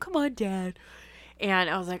 Oh, come on, dad.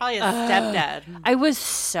 And I was like, Probably a stepdad. I was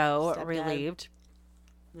so relieved.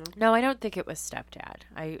 No, I don't think it was stepdad.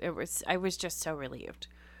 I was just so relieved.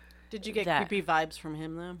 Did you get That- creepy vibes from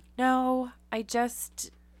him though? No, I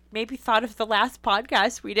just maybe thought of the last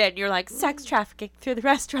podcast we did. And you're like, sex trafficking through the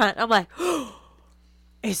restaurant. I'm like,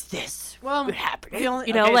 is this what happening? I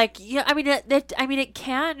mean, it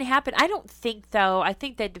can happen. I don't think though. I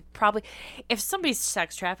think they'd probably, if somebody's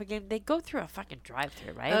sex trafficking, they go through a fucking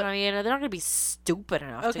drive-through, right? I mean, they're not gonna be stupid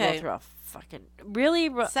enough to go through a fucking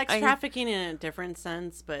sex trafficking in a different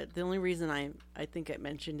sense. But the only reason I think I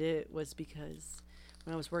mentioned it was because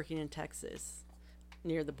when I was working in Texas,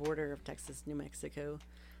 near the border of Texas, New Mexico,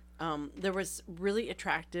 there was really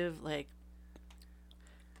attractive like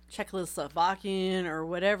Czechoslovakian or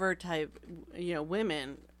whatever type,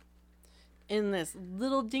 women in this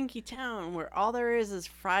little dinky town where all there is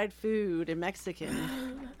fried food and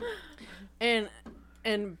Mexican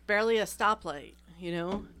and barely a stoplight,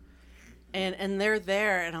 and they're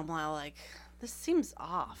there and I'm like, this seems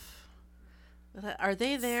off. Are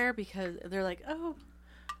they there because they're like, oh,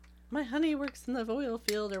 my honey works in the oil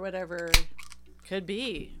field or whatever? Could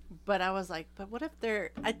be. But I was like, but what if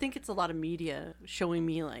I think it's a lot of media showing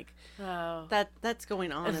me like that's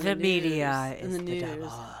going on in the media news, is in the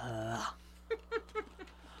news.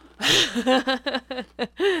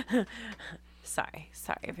 Sorry,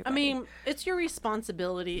 everybody. I mean, it's your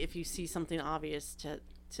responsibility if you see something obvious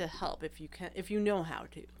to help if you know how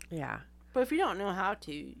to. Yeah. But if you don't know how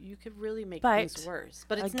to, you could really make things worse.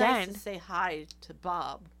 But it's nice to say hi to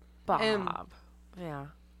Bob. Yeah.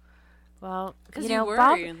 Well, because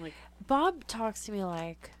Bob talks to me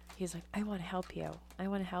like, he's like, I want to help you.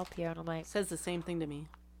 And I'm like, says the same thing to me.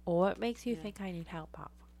 What makes you think I need help,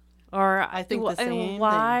 Bob? Or I think the same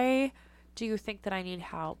why do you think that I need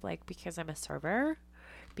help? Like, because I'm a server?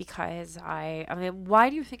 Because I mean,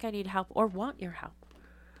 why do you think I need help or want your help?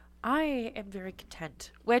 I am very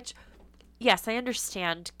content, which, yes, I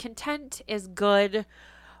understand. Content is good,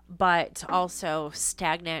 but also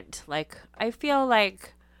stagnant. Like, I feel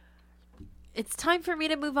like it's time for me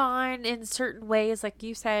to move on in certain ways. Like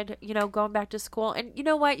you said, going back to school. And you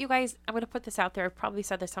know what, you guys, I'm going to put this out there. I've probably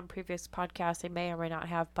said this on previous podcasts. I may or may not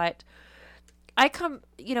have, but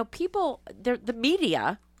people, the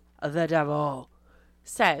media, the devil,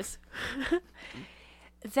 says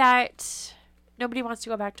that nobody wants to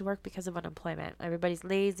go back to work because of unemployment. Everybody's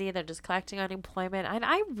lazy. They're just collecting unemployment. And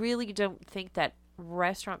I really don't think that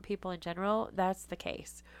restaurant people in general, that's the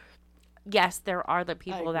case. Yes, there are the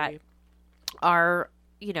people that are,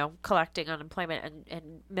 collecting unemployment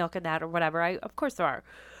and milking that or whatever. Of course there are.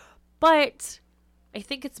 But I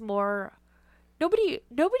think it's more,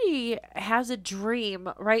 nobody has a dream,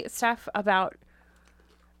 right, Steph, about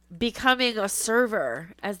becoming a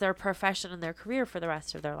server as their profession and their career for the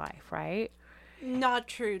rest of their life, right? Not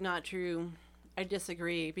true. I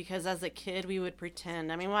disagree, because as a kid we would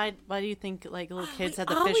pretend. I mean, why do you think like little kids had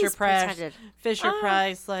the Fisher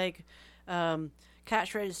Price like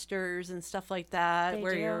cash registers and stuff like that,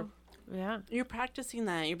 where you're practicing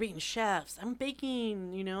that. You're being chefs. I'm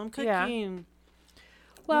baking, I'm cooking. Yeah.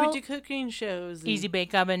 Well, we would do cooking shows. Easy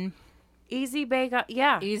bake oven. Easy bake,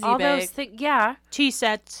 yeah. Easy all bake. those things, yeah. Cheese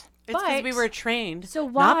sets. It's because we were trained, so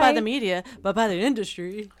why, not by the media, but by the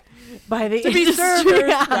industry. By the to be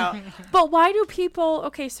servers. No. But why do people?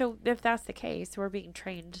 Okay, so if that's the case, we're being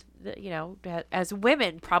trained, as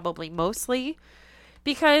women probably mostly,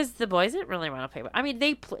 because the boys didn't really want to pay. I mean,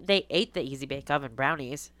 they ate the Easy Bake Oven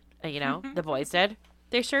brownies. The boys did.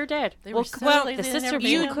 They sure did. The sister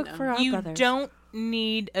you cook for our you brothers. Don't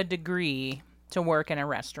need a degree to work in a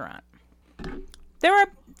restaurant. There are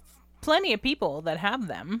plenty of people that have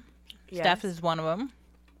them. Yes. Steph is one of them.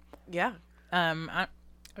 Yeah.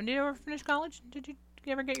 Did you ever finish college? Did you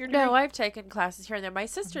ever get your degree? No, I've taken classes here and there. My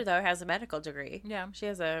sister, though, has a medical degree. Yeah. She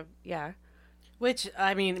has Which,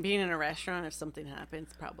 I mean, being in a restaurant, if something happens,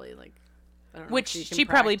 probably like, I don't know. Which she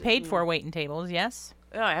probably paid for waiting tables, yes?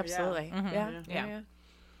 Oh, absolutely. Yeah. Mm-hmm.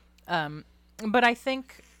 Yeah. But I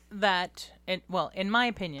think that, in my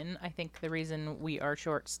opinion, I think the reason we are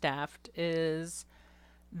short-staffed is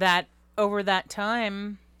that over that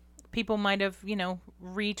time, people might have,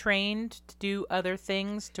 retrained to do other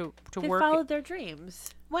things to They work. followed their dreams.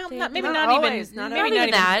 Well, Not maybe not not always, even not maybe Not not even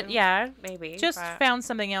even that. Yeah, maybe. just but- found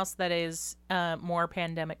something else that is more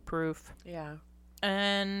pandemic proof. Yeah.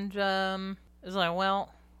 And it's like,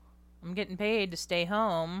 well, I'm getting paid to stay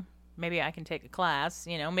home. Maybe I can take a class.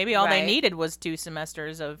 Maybe all they Right. needed was 2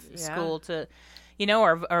 semesters of Yeah. school to,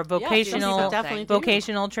 or vocational definitely do.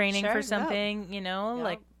 vocational training Sure, for yeah. something.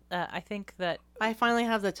 Like I think that I finally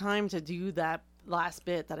have the time to do that last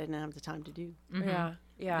bit that I didn't have the time to do. mm-hmm.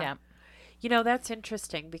 Yeah. That's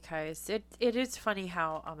interesting because it is funny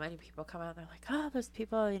how many people come out and they're like, oh, those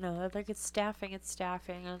people, like it's staffing. And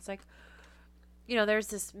it's like, there's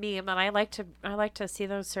this meme, and I like to see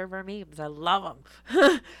those server memes. I love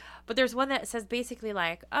them. But there's one that says basically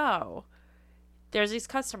like, oh, there's these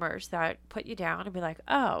customers that put you down and be like,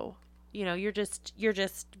 oh, you're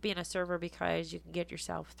just being a server because you can get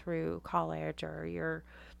yourself through college, or you're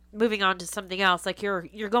moving on to something else. Like you're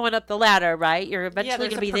going up the ladder, right? You're eventually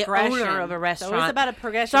going to be the owner of a restaurant. It's always about a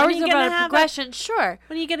progression. It's always about a progression, sure.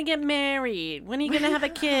 When are you going to get married? When are you going to have a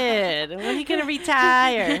kid? When are you going to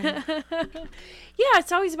retire? Yeah,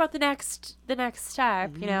 it's always about the next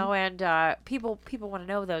step, and people want to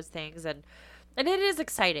know those things, and it is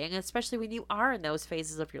exciting, especially when you are in those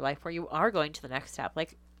phases of your life where you are going to the next step,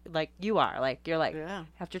 like you are, like you're like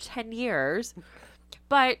after 10 years,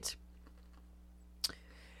 but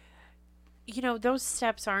those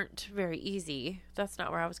steps aren't very easy. That's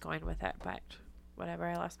not where I was going with it, but whatever.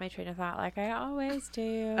 I lost my train of thought, like I always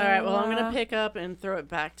do. All right, well, I'm gonna pick up and throw it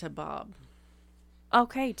back to Bob.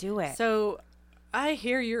 Okay, do it. So I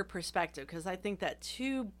hear your perspective, because I think that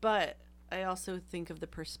too, but I also think of the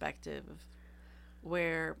perspective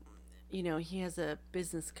where, he has a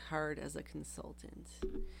business card as a consultant,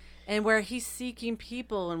 and where he's seeking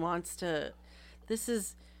people and wants to, this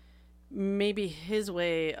is maybe his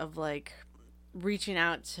way of like reaching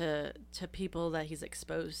out to people that he's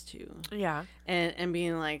exposed to. Yeah. And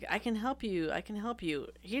being like, I can help you.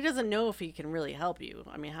 He doesn't know if he can really help you.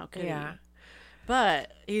 I mean, how could he?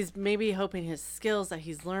 But he's maybe hoping his skills that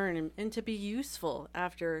he's learned and to be useful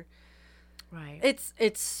after. Right.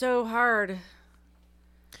 It's so hard.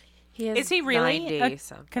 Is he really a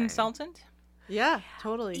consultant? Yeah,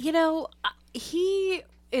 totally. He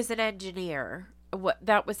is an engineer.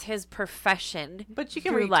 That was his profession. But you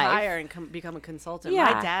can retire and become a consultant.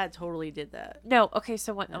 Yeah. My dad totally did that. No, okay,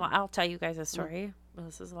 so I'll tell you guys a story. Well,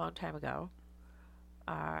 this is a long time ago.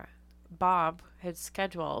 Bob had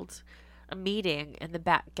scheduled a meeting in the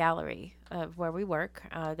back gallery of where we work.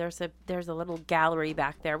 There's a little gallery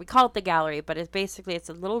back there. We call it the gallery, but it's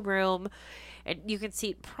a little room, and you can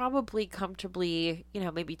seat probably comfortably,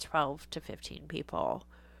 maybe 12 to 15 people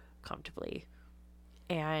comfortably.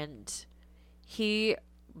 And he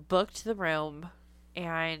booked the room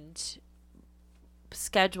and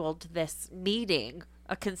scheduled this meeting,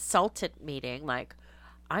 a consultant meeting, like,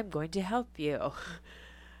 I'm going to help you.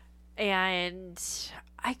 And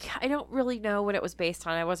I don't really know what it was based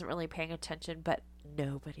on. I wasn't really paying attention, but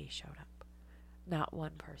nobody showed up. Not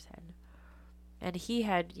one person. And he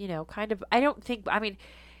had,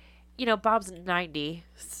 Bob's 90,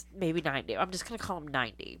 maybe 90. I'm just going to call him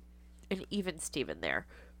 90. And even Steven there.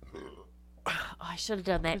 Oh, I should have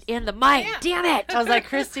done that in the mic. Damn it. I was like,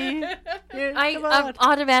 Christy, I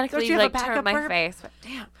automatically turned my face. But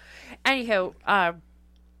damn. Anywho,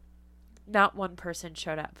 not one person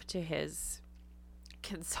showed up to his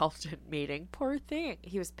consultant meeting. Poor thing.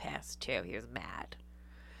 He was pissed too. He was mad.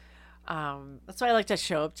 That's why I like to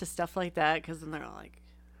show up to stuff like that, because then they're all like,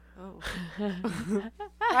 oh.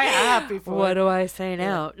 I have before. What do I say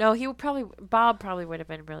now? Yeah. No, Bob probably would have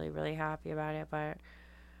been really, really happy about it, but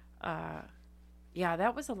yeah,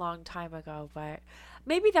 that was a long time ago, but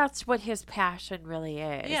maybe that's what his passion really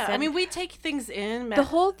is. Yeah, and we take things in. The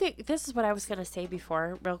whole thing, this is what I was going to say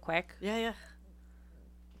before, real quick. Yeah.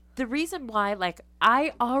 The reason why,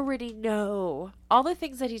 I already know all the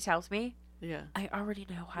things that he tells me. Yeah. I already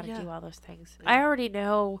know how to do all those things. Yeah. I already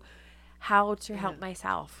know how to help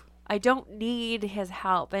myself. I don't need his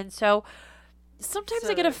help. And so sometimes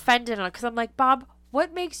I get offended on it, because I'm like, Bob,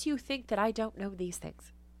 what makes you think that I don't know these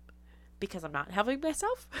things? Because I'm not helping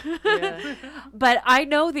myself. Yeah. But I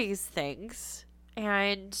know these things.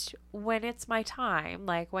 And when it's my time,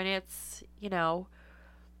 when it's,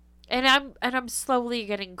 and I'm slowly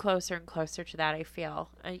getting closer and closer to that, I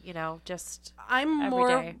feel, just I'm every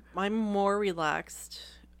day. I'm more relaxed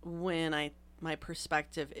when my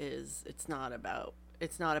perspective is it's not about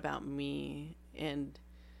me and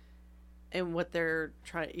what they're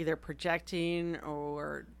either projecting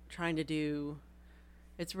or trying to do.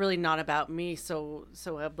 It's really not about me. So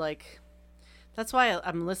I'm like, that's why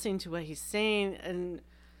I'm listening to what he's saying. And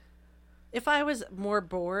if I was more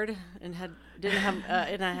bored and didn't have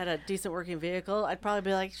and I had a decent working vehicle, I'd probably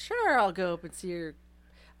be like, sure, I'll go up and see I want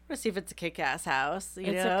to see if it's a kick-ass house.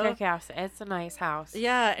 It's a kick-ass. It's a nice house.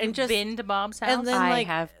 Yeah, and You've been to Bob's house. And then I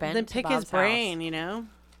have been. Then to pick Bob's his brain,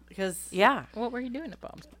 because yeah. What were you doing at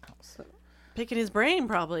Bob's house? Picking his brain,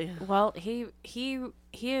 probably. Well, he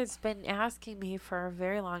has been asking me for a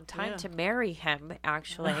very long time Yeah. to marry him,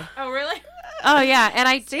 actually. Oh, really? Oh yeah,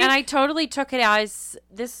 and See? I totally took it as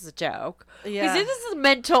this is a joke. Yeah. Because this is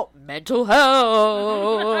mental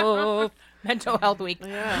health. Mental Health Week.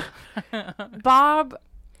 Yeah. Bob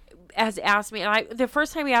has asked me, and the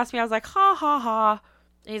first time he asked me, I was like, ha ha ha.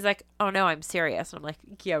 And he's like, oh no, I'm serious. And I'm like,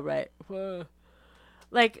 yeah, right. Whoa.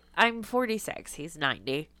 Like, I'm 46. He's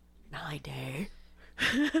 90. 90.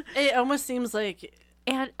 It almost seems like.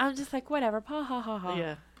 And I'm just like, whatever. Ha ha ha ha.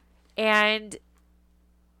 Yeah. And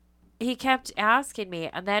he kept asking me.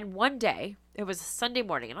 And then one day, it was a Sunday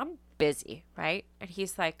morning, and I'm busy, right? And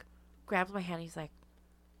he's like, grabs my hand. He's like,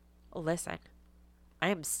 listen, I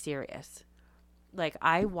am serious. Like,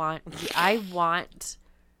 I want,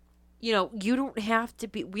 you know, we don't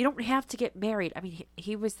have to get married. I mean,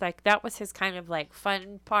 he was like, that was his kind of like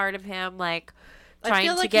fun part of him, like trying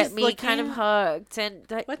feel to like get he's me kind of looking- hooked.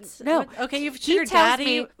 And Okay, you have he sugar tells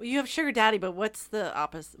daddy. me- You have sugar daddy, but what's the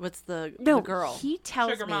opposite? What's the girl? He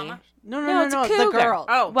tells Sugar me, mama? No, it's a the cougar. girl.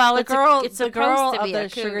 Oh, well, the girl. it's the supposed girl to of be the a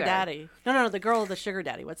sugar cougar. daddy. No, the girl of the sugar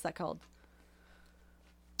daddy. What's that called?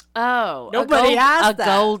 Oh, Nobody asked a that.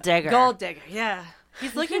 gold digger. Gold digger. Yeah,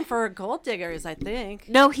 he's looking for gold diggers, I think.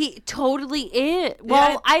 No, he totally is.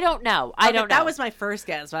 Well, Yeah, I don't know. I Okay, don't know. That was my first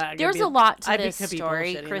guess. But I could There's be- a lot to I this could be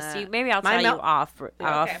story, bullshitting Christy. that. Maybe I'll My tell mel- you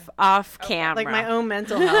off camera. like my own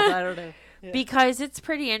mental health. I don't know. Yeah. Because it's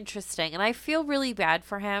pretty interesting, and I feel really bad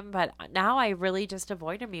for him. But now I really just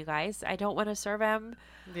avoid him, you guys. I don't want to serve him.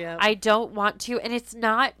 Yeah. I don't want to, and it's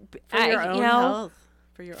not for your own you know,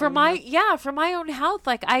 health. for my for my own health.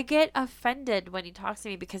 Like, I get offended when he talks to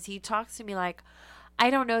me because he talks to me like I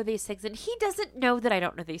don't know these things, and he doesn't know that I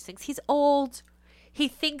don't know these things. He's old. He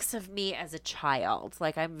thinks of me as a child,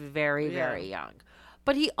 like I'm very very young,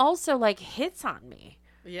 but he also like hits on me,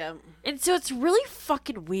 Yeah. and so it's really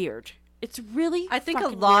fucking weird. It's really I think a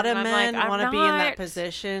fucking lot weird, of and I'm like, men I'm want to be in that not-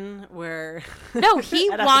 position where. No, he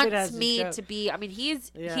And I think wants that's a me joke. to be. I mean,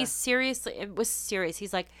 he's Yeah. seriously. It was serious.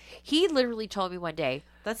 He's like, he literally told me one day,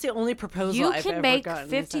 That's the only proposal you I've can ever make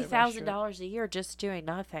gotten inside of a restaurant. $50,000 a year just doing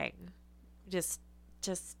nothing. Just.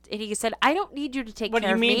 And he said, I don't need you to take What do care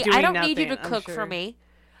you of mean me. doing I don't need you to nothing? I'm cook for sure. me.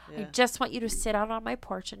 I Yeah. just want you to sit out on my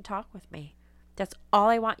porch and talk with me. That's all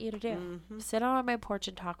I want you to do. Mm-hmm. Sit out on my porch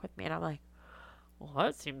and talk with me. And I'm like, well,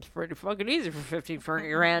 that seems pretty fucking easy for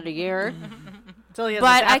 $50,000 a year. Until he has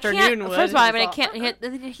But this I afternoon can't. wood, First of all, I it's mean, I all- can't.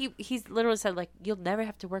 And then he's literally said like, "You'll never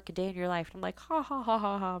have to work a day in your life." And I'm like, ha ha ha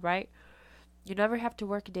ha ha. Right? You never have to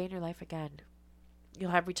work a day in your life again.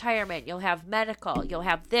 You'll have retirement. You'll have medical. You'll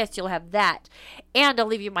have this. You'll have that. And I'll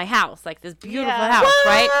leave you my house, like this beautiful Yeah. house,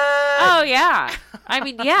 right? What? Oh yeah. I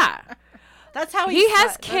mean, yeah. That's how He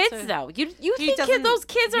has that's kids a- though. You He think doesn't- those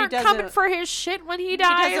kids he aren't coming doesn't- for his shit when he He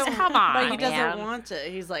dies? doesn't- Come on, but he doesn't man. want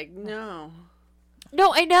it. He's like, no.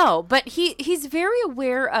 No, I know, but he's very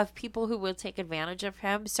aware of people who will take advantage of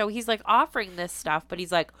him. So he's like offering this stuff, but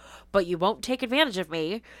he's like, "But you won't take advantage of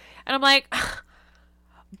me," and I'm like,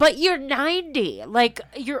 "But you're 90. Like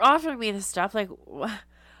you're offering me this stuff. Like,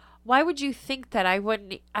 why would you think that I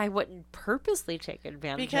wouldn't purposely take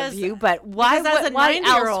advantage Because- of you? But why Because as a why else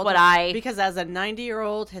 90-year-old would I? Because as a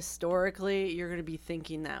 90-year-old, historically, you're going to be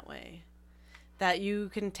thinking that way, that you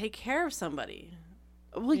can take care of somebody.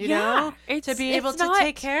 Well, You yeah, know, it's to be it's able not- to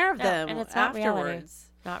take care of no, them and it's not reality. afterwards.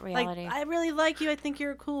 Not Like, reality. I really like you. I think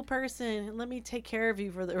you're a cool person. Let me take care of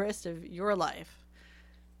you for the rest of your life.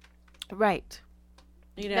 Right.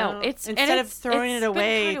 You No, know, it's- and instead of it's- throwing it's it been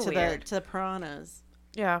away kinda to weird. the piranhas.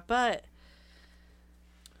 Yeah. But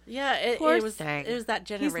yeah, it Poor was thing. it was that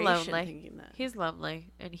He's generation lonely. thinking that. He's lonely,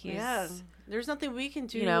 and he's Yeah, there's nothing we can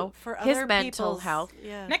do. you know, for his other mental people's- health.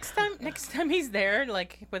 Yeah. Next time he's there,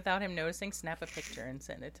 like without him noticing, snap a picture and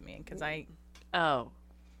send it to me because I. Oh.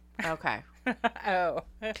 Okay. Oh.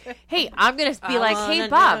 Hey, I'm gonna be I like, hey wanna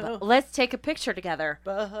Bob, know. let's take a picture together.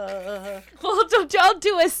 Bah. I'll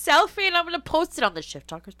do a selfie and I'm gonna post it on the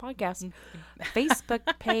Shiftalkers podcast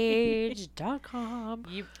Facebook page.com.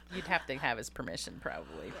 You'd have to have his permission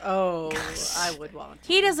probably. Oh, I would want.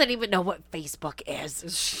 He doesn't even know what Facebook is.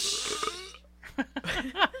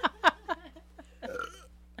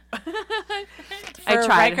 For a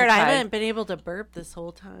record, I haven't been able to burp this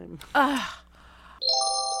whole time.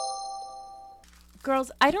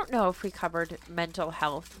 Girls, I don't know if we covered mental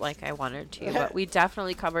health like I wanted to, but we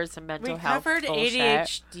definitely covered some mental We health covered bullshit.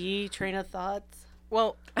 ADHD train of thoughts.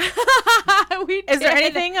 Well, We is there did.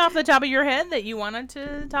 anything off the top of your head that you wanted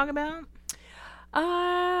to talk about?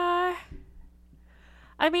 I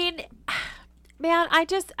mean, man, I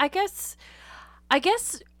guess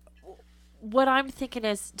what I'm thinking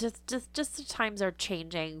is just the times are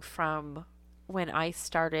changing from when I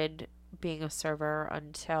started being a server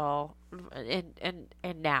until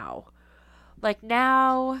and now. Like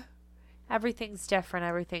now everything's different,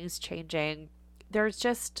 everything's changing. There's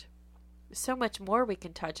just so much more we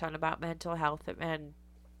can touch on about mental health and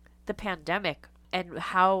the pandemic and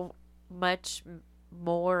how much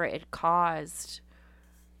more it caused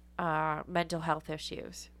mental health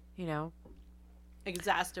issues, you know.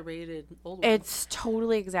 Exacerbated old ones. It's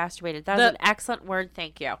totally exacerbated. That's an excellent word.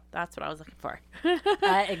 Thank you. That's what I was looking for.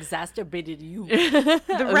 I exacerbated you.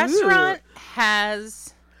 The restaurant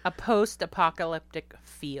has a post-apocalyptic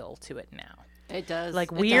feel to it now. It does.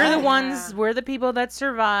 Like, It we're the does. ones, we're the people that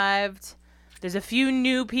survived. There's a few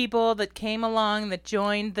new people that came along that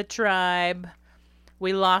joined the tribe.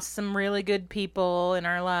 We lost some really good people in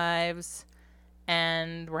our lives.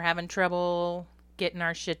 And we're having trouble getting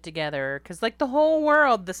our shit together. Because, like, the whole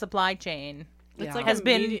world, the supply chain It's like has a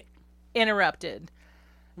been media- interrupted.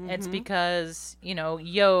 It's because, you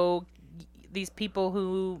know, these people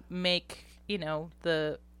who make, you know,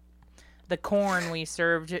 the corn we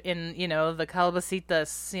served in, you know, the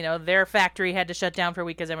calabasitas, you know, their factory had to shut down for a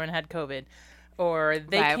week because everyone had COVID. Or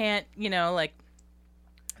they Right. can't, you know, like,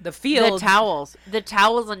 the field. The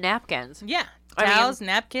towels and napkins. Yeah. I mean, Towels,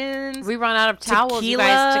 napkins. We run out of towels, you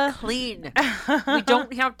guys, to Tequila. clean. We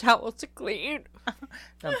don't have towels to clean.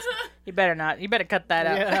 You better not. You better cut that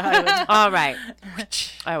out. Yeah, All right.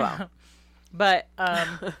 I will. But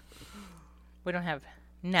we don't have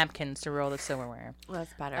napkins to roll the silverware.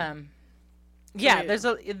 That's better. Yeah,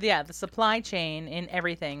 you- the supply chain in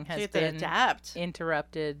everything has You have to been adapt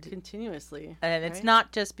interrupted. continuously. And it's right?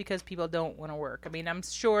 not just because people don't want to work. I mean, I'm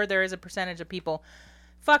sure there is a percentage of people.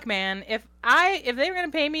 Fuck, man. If they were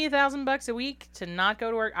gonna pay me $1,000 a week to not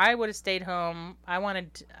go to work, I would have stayed home. I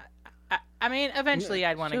wanted. I mean, eventually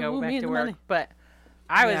I'd want to Show go me back to the work, money. but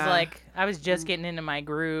I was Yeah. I was just getting into my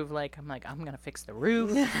groove. I'm gonna fix the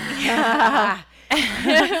roof.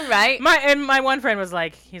 Right? My one friend was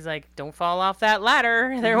he's like, don't fall off that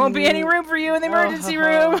ladder. There won't be any room for you in the emergency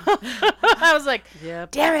room. I was like,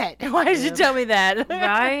 Yep. damn it! Why did you tell me that?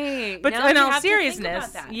 Right. But Now in you all have to think seriousness,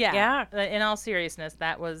 about that. yeah. In all seriousness,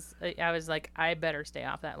 that was I was like, I better stay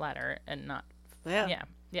off that ladder and not. Yeah.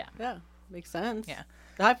 Yeah. Makes sense. Yeah.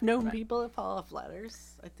 I've known people that fall off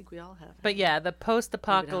ladders. I think we all have. But yeah, the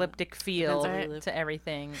post-apocalyptic feel Depends on where you live. to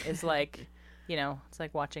everything is like, you know, it's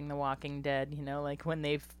like watching The Walking Dead. You know, like when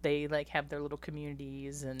they have their little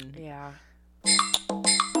communities and Yeah.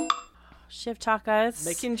 Shiftalkers.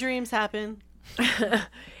 Making dreams happen.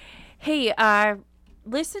 Hey,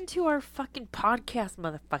 listen to our fucking podcast,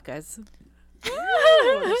 motherfuckers.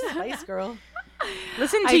 Ooh, Spice Girl.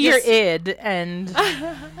 listen I to your just- id and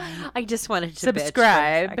I just wanted to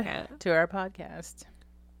subscribe bitch for a second. to our podcast.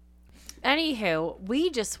 Anywho, we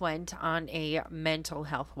just went on a mental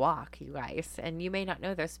health walk, you guys. And you may not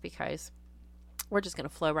know this because we're just going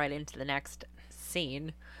to flow right into the next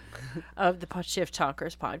scene of the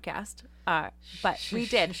Shiftalkers podcast. But we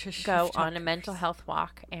did go on a mental health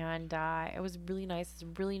walk, and it was really nice.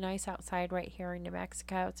 It's really nice outside right here in New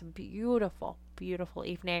Mexico. It's a beautiful, beautiful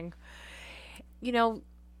evening. You know,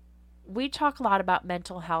 we talk a lot about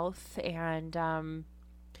mental health, and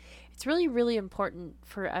it's really, really important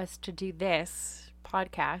for us to do this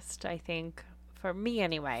podcast, I think, for me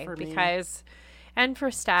anyway, For me. because, and for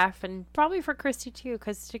Steph, and probably for Christy too,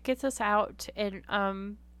 because it gets us out and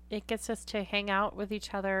it gets us to hang out with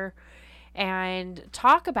each other and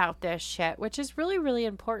talk about this shit, which is really, really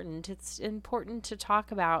important. It's important to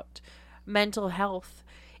talk about mental health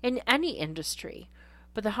in any industry,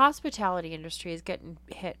 but the hospitality industry is getting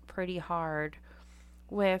hit pretty hard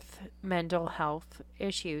with mental health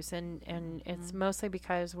issues, and it's mostly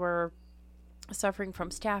because we're suffering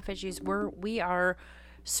from staff issues. We are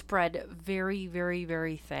spread very, very,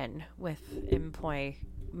 very thin with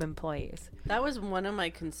employees. That was one of my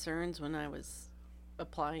concerns when I was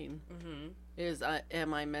applying. Is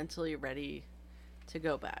am I mentally ready to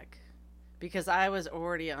go back? Because I was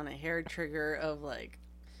already on a hair trigger of like,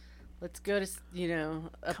 let's go to a Come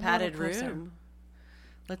a padded little closer. room.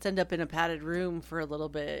 Let's end up in a padded room for a little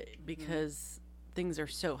bit because things are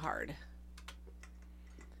so hard.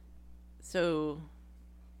 So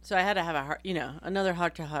I had to have a heart, another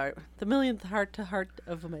heart to heart, the millionth heart to heart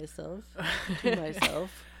of myself, to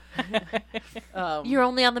myself. You're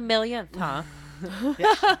only on the millionth, huh?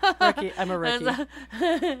 Rookie, I'm a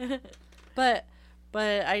rookie. But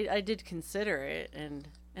I did consider it, and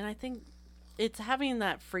I think it's having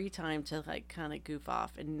that free time to like kind of goof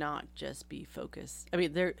off and not just be focused. I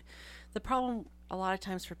mean, the problem a lot of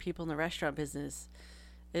times for people in the restaurant business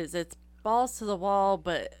is it's balls to the wall,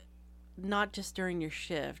 but not just during your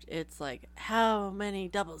shift. It's like, how many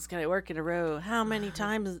doubles can I work in a row? How many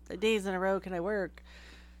days in a row can I work?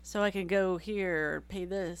 So I can go here or pay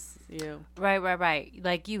this, Right.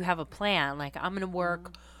 Like you have a plan. Like I'm going to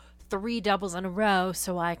work 3 doubles in a row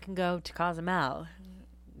so I can go to Cozumel,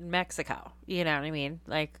 Mexico. You know what I mean?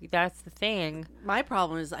 Like that's the thing. My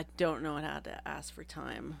problem is I don't know how to ask for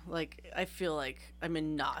time. Like I feel like I'm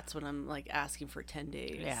in knots when I'm like asking for 10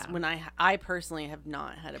 days. Yeah. When I personally have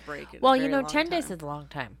not had a break. In Well, a very long 10 days time. is a long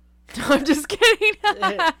time. I'm just kidding.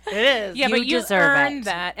 It is. Yeah, but you deserve earned it.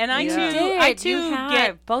 that, and I You too, did. I too You have.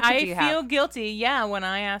 get. Both of I you feel have. guilty. Yeah, when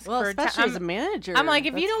I ask Well, for especially as a time, manager. I'm like,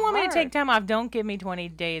 if you that's don't want me to take hard. time off, don't give me 20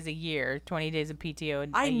 days a year, 20 days of PTO a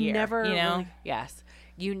I year. never you know. really- Yes.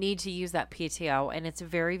 You need to use that PTO, and it's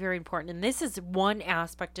very, very important. And this is one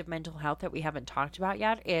aspect of mental health that we haven't talked about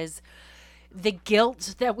yet is the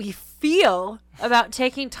guilt that we feel about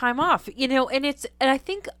taking time off. And I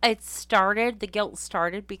think the guilt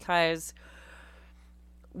started because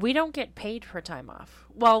we don't get paid for time off.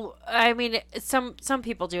 Well, I mean, some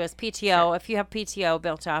people do as PTO. Sure. If you have PTO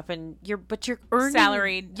built up and you're earning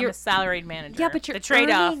Salaried. I'm you're a salaried manager. Yeah, but you're the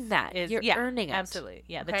trade-off earning that. is You're earning it. Absolutely.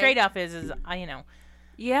 Yeah, the Okay? trade-off is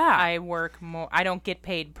yeah. I work more. I don't get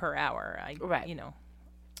paid per hour. Right.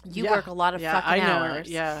 You Yeah. work a lot of Yeah, fucking I know. hours.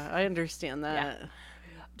 Yeah, I understand that. To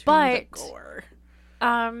the But core.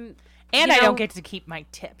 and you I know- don't get to keep my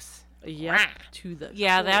tips. Yeah, to the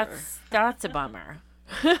Yeah, core. that's a bummer.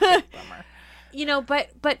 Bummer.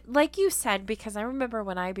 But like you said, because I remember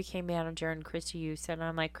when I became manager and Christy, you said,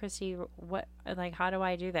 I'm like, Christy, what, like, how do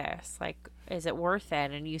I do this? Like, is it worth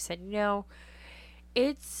it? And you said,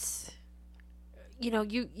 it's,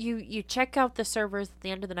 you check out the servers at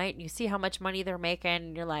the end of the night and you see how much money they're making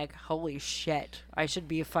and you're like, holy shit, I should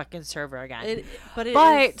be a fucking server again.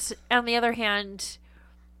 But on the other hand,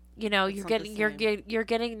 you're not the getting you're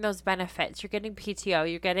getting those benefits. You're getting PTO.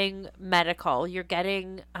 You're getting medical. You're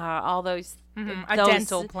getting all those. A those-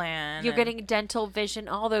 dental plan. You're and- getting dental, vision,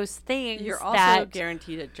 all those things. You're also that,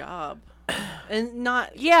 guaranteed a job, and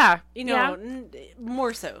not yeah,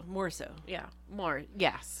 more so. yeah, more,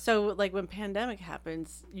 yes. So like when pandemic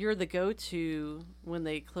happens, you're the go-to when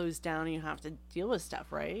they close down and you have to deal with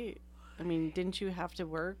stuff, right? I mean, didn't you have to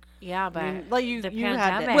work? Yeah, but mean, like, you the had to-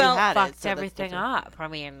 pandemic Well, had it, fucked so that's everything different. up. I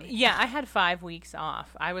mean, Yeah, I had 5 weeks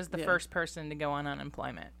off. I was the Yeah. first person to go on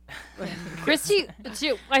unemployment. Christy,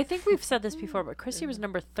 I think we've said this before, but Christy was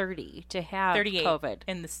number 30 to have 38 COVID.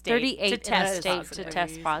 in the state 38 to in the test state positive. to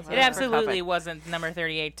test positive. It for absolutely COVID. wasn't number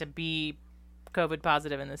 38 to be COVID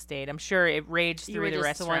positive in the state. I'm sure it raged You through were the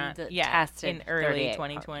just the one restaurant. that Yeah, tested in early 38,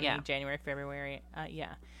 2020, yeah. January, February.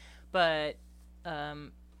 Yeah, but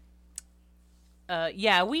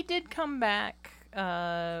yeah, we did come back.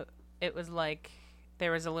 It was like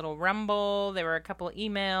there was a little rumble. There were a couple of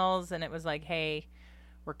emails, and it was like, "Hey,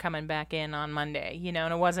 we're coming back in on Monday," and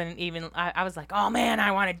it wasn't even. I was like, "Oh man,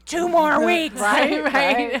 I wanted 2 more weeks."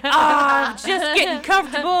 right. Oh, I'm just getting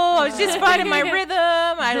comfortable. I was just finding my rhythm.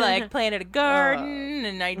 I planted a garden,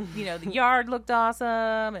 and the yard looked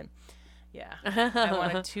awesome, and yeah, I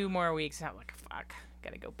wanted 2 more weeks. I'm like, fuck,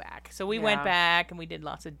 gotta go back. So we went Yeah. back, and we did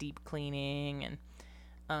lots of deep cleaning,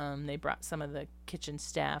 and they brought some of the kitchen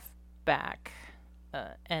staff back,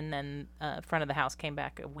 and then front of the house came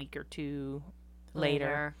back a week or 2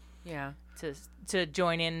 later Yeah. to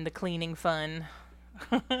join in the cleaning fun.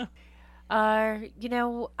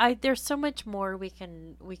 There's so much more we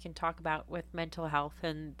can talk about with mental health,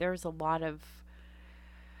 and there's a lot of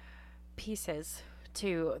pieces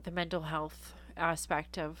to the mental health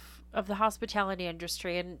aspect of the hospitality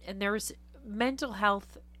industry, and there's mental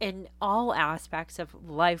health in all aspects of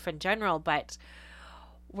life in general, but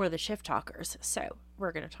we're the shift talkers, so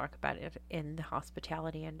we're going to talk about it in the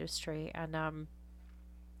hospitality industry. And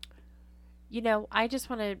I just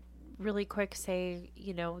want to really quick say,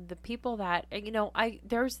 the people that,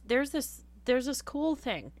 there's this cool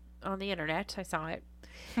thing on the internet. I saw it.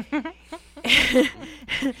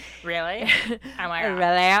 Really? Oh my God.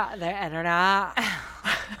 Really? The internet.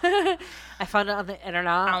 I found it on the internet.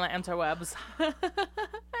 On the interwebs.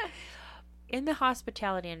 In the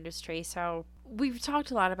hospitality industry, so we've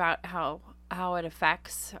talked a lot about how it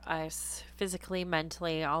affects us physically,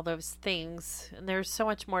 mentally, all those things. And there's so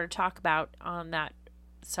much more to talk about on that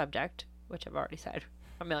subject, which I've already said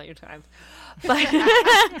a million times. But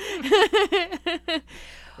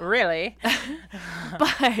Really?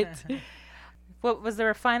 but What was there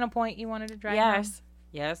a final point you wanted to drive home?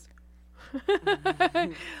 yes.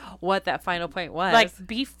 What that final point was. Like,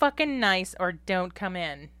 be fucking nice or don't come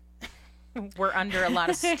in. We're under a lot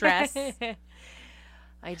of stress.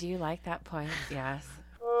 I do like that point, yes.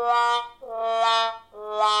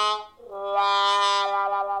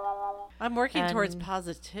 I'm working towards And-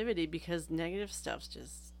 positivity because negative stuff's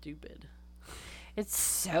just stupid. It's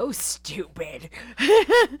so stupid.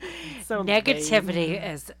 So Negativity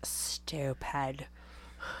is stupid.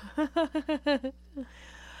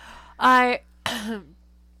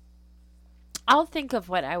 I'll think of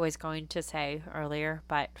what I was going to say earlier,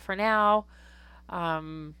 but for now,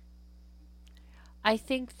 I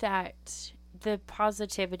think that the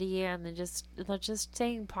positivity and the just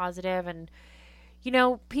staying positive and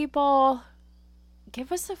people,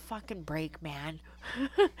 give us a fucking break, man.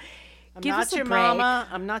 I'm Give not us a your break. mama.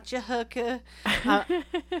 I'm not your hooker.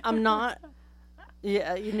 I'm not,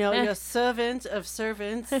 your servant of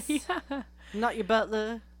servants. I'm not your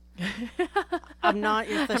butler. I'm not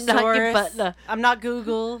your thesaurus. I'm not your butler. I'm not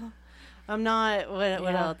Google. I'm not, what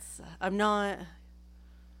Yeah. else? I'm not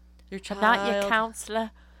your I'm child. not your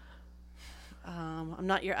counselor. I'm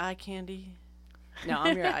not your eye candy. No,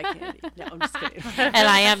 I'm your eye candy. No, I'm just kidding. And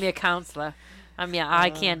I am your counselor. I'm your eye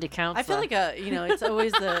candy counselor. I feel like it's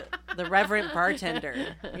always the reverent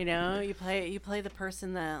bartender. You play the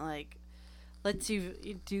person that like lets you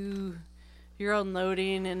do your own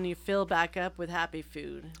loading and you fill back up with happy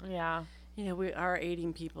food. Yeah. We are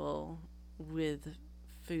aiding people with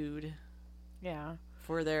food Yeah.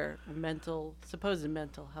 for their supposed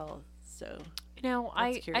mental health. So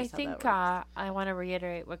I curious how think that I want to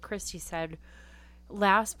reiterate what Christy said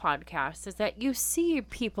last podcast, is that you see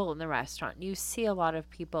people in the restaurant. You see a lot of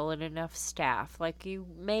people and enough staff. Like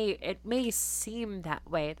it may seem that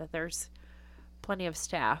way, that there's plenty of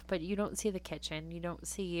staff, but you don't see the kitchen. You don't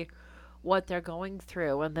see what they're going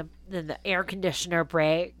through, and then the air conditioner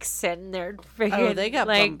breaks and they're freaking they got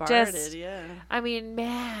like bombarded. Yeah. I mean,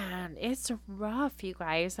 man, it's rough, you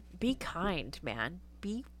guys. Be kind, man.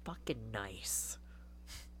 Be fucking nice.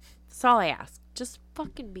 That's all I ask. Just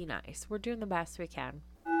fucking be nice. We're doing the best we can.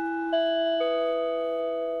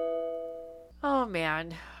 Oh,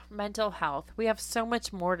 man. Mental health. We have so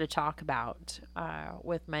much more to talk about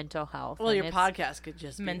with mental health. Well, and your it's- podcast could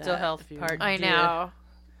just be Mental that health if you- part. I Duh. know.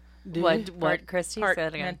 What, Part- Christy part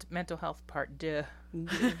said again. mental health part. Duh.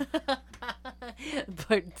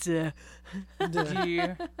 But, Duh.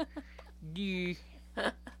 Duh.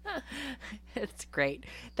 it's great.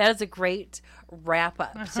 That is a great wrap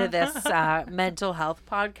up to this mental health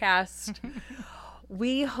podcast.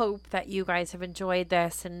 We hope that you guys have enjoyed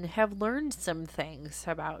this and have learned some things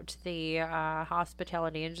about the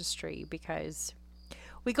hospitality industry, because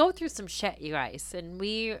we go through some shit, you guys, and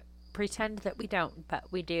we pretend that we don't, but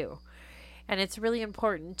we do. And it's really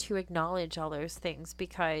important to acknowledge all those things,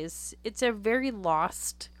 because it's a very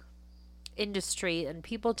lost industry and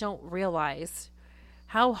people don't realize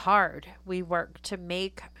how hard we work to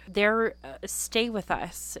make their stay with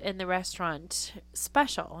us in the restaurant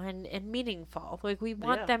special and meaningful. Like, we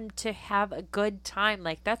want Yeah. them to have a good time.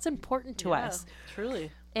 Like, that's important to Yeah, us.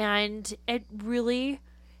 Truly. And it really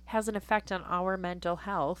has an effect on our mental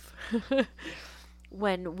health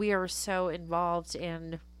when we are so involved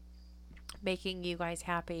in making you guys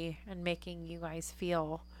happy and making you guys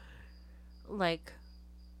feel like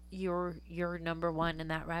you're number one in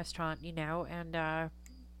that restaurant, and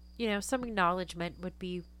some acknowledgement would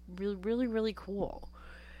be really, really, really cool.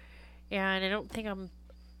 And I don't think I'm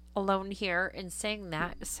alone here in saying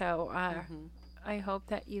that. So I hope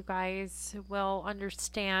that you guys will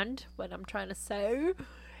understand what I'm trying to say.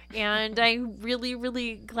 And I'm really,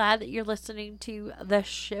 really glad that you're listening to the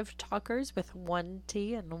Shiftalkers with one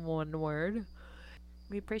T and one word.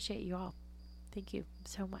 We appreciate you all. Thank you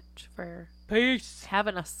so much for Peace.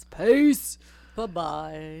 having us. Peace.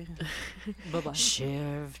 Bye-bye. Bye-bye.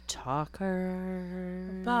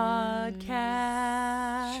 Shiftalker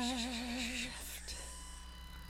Podcast.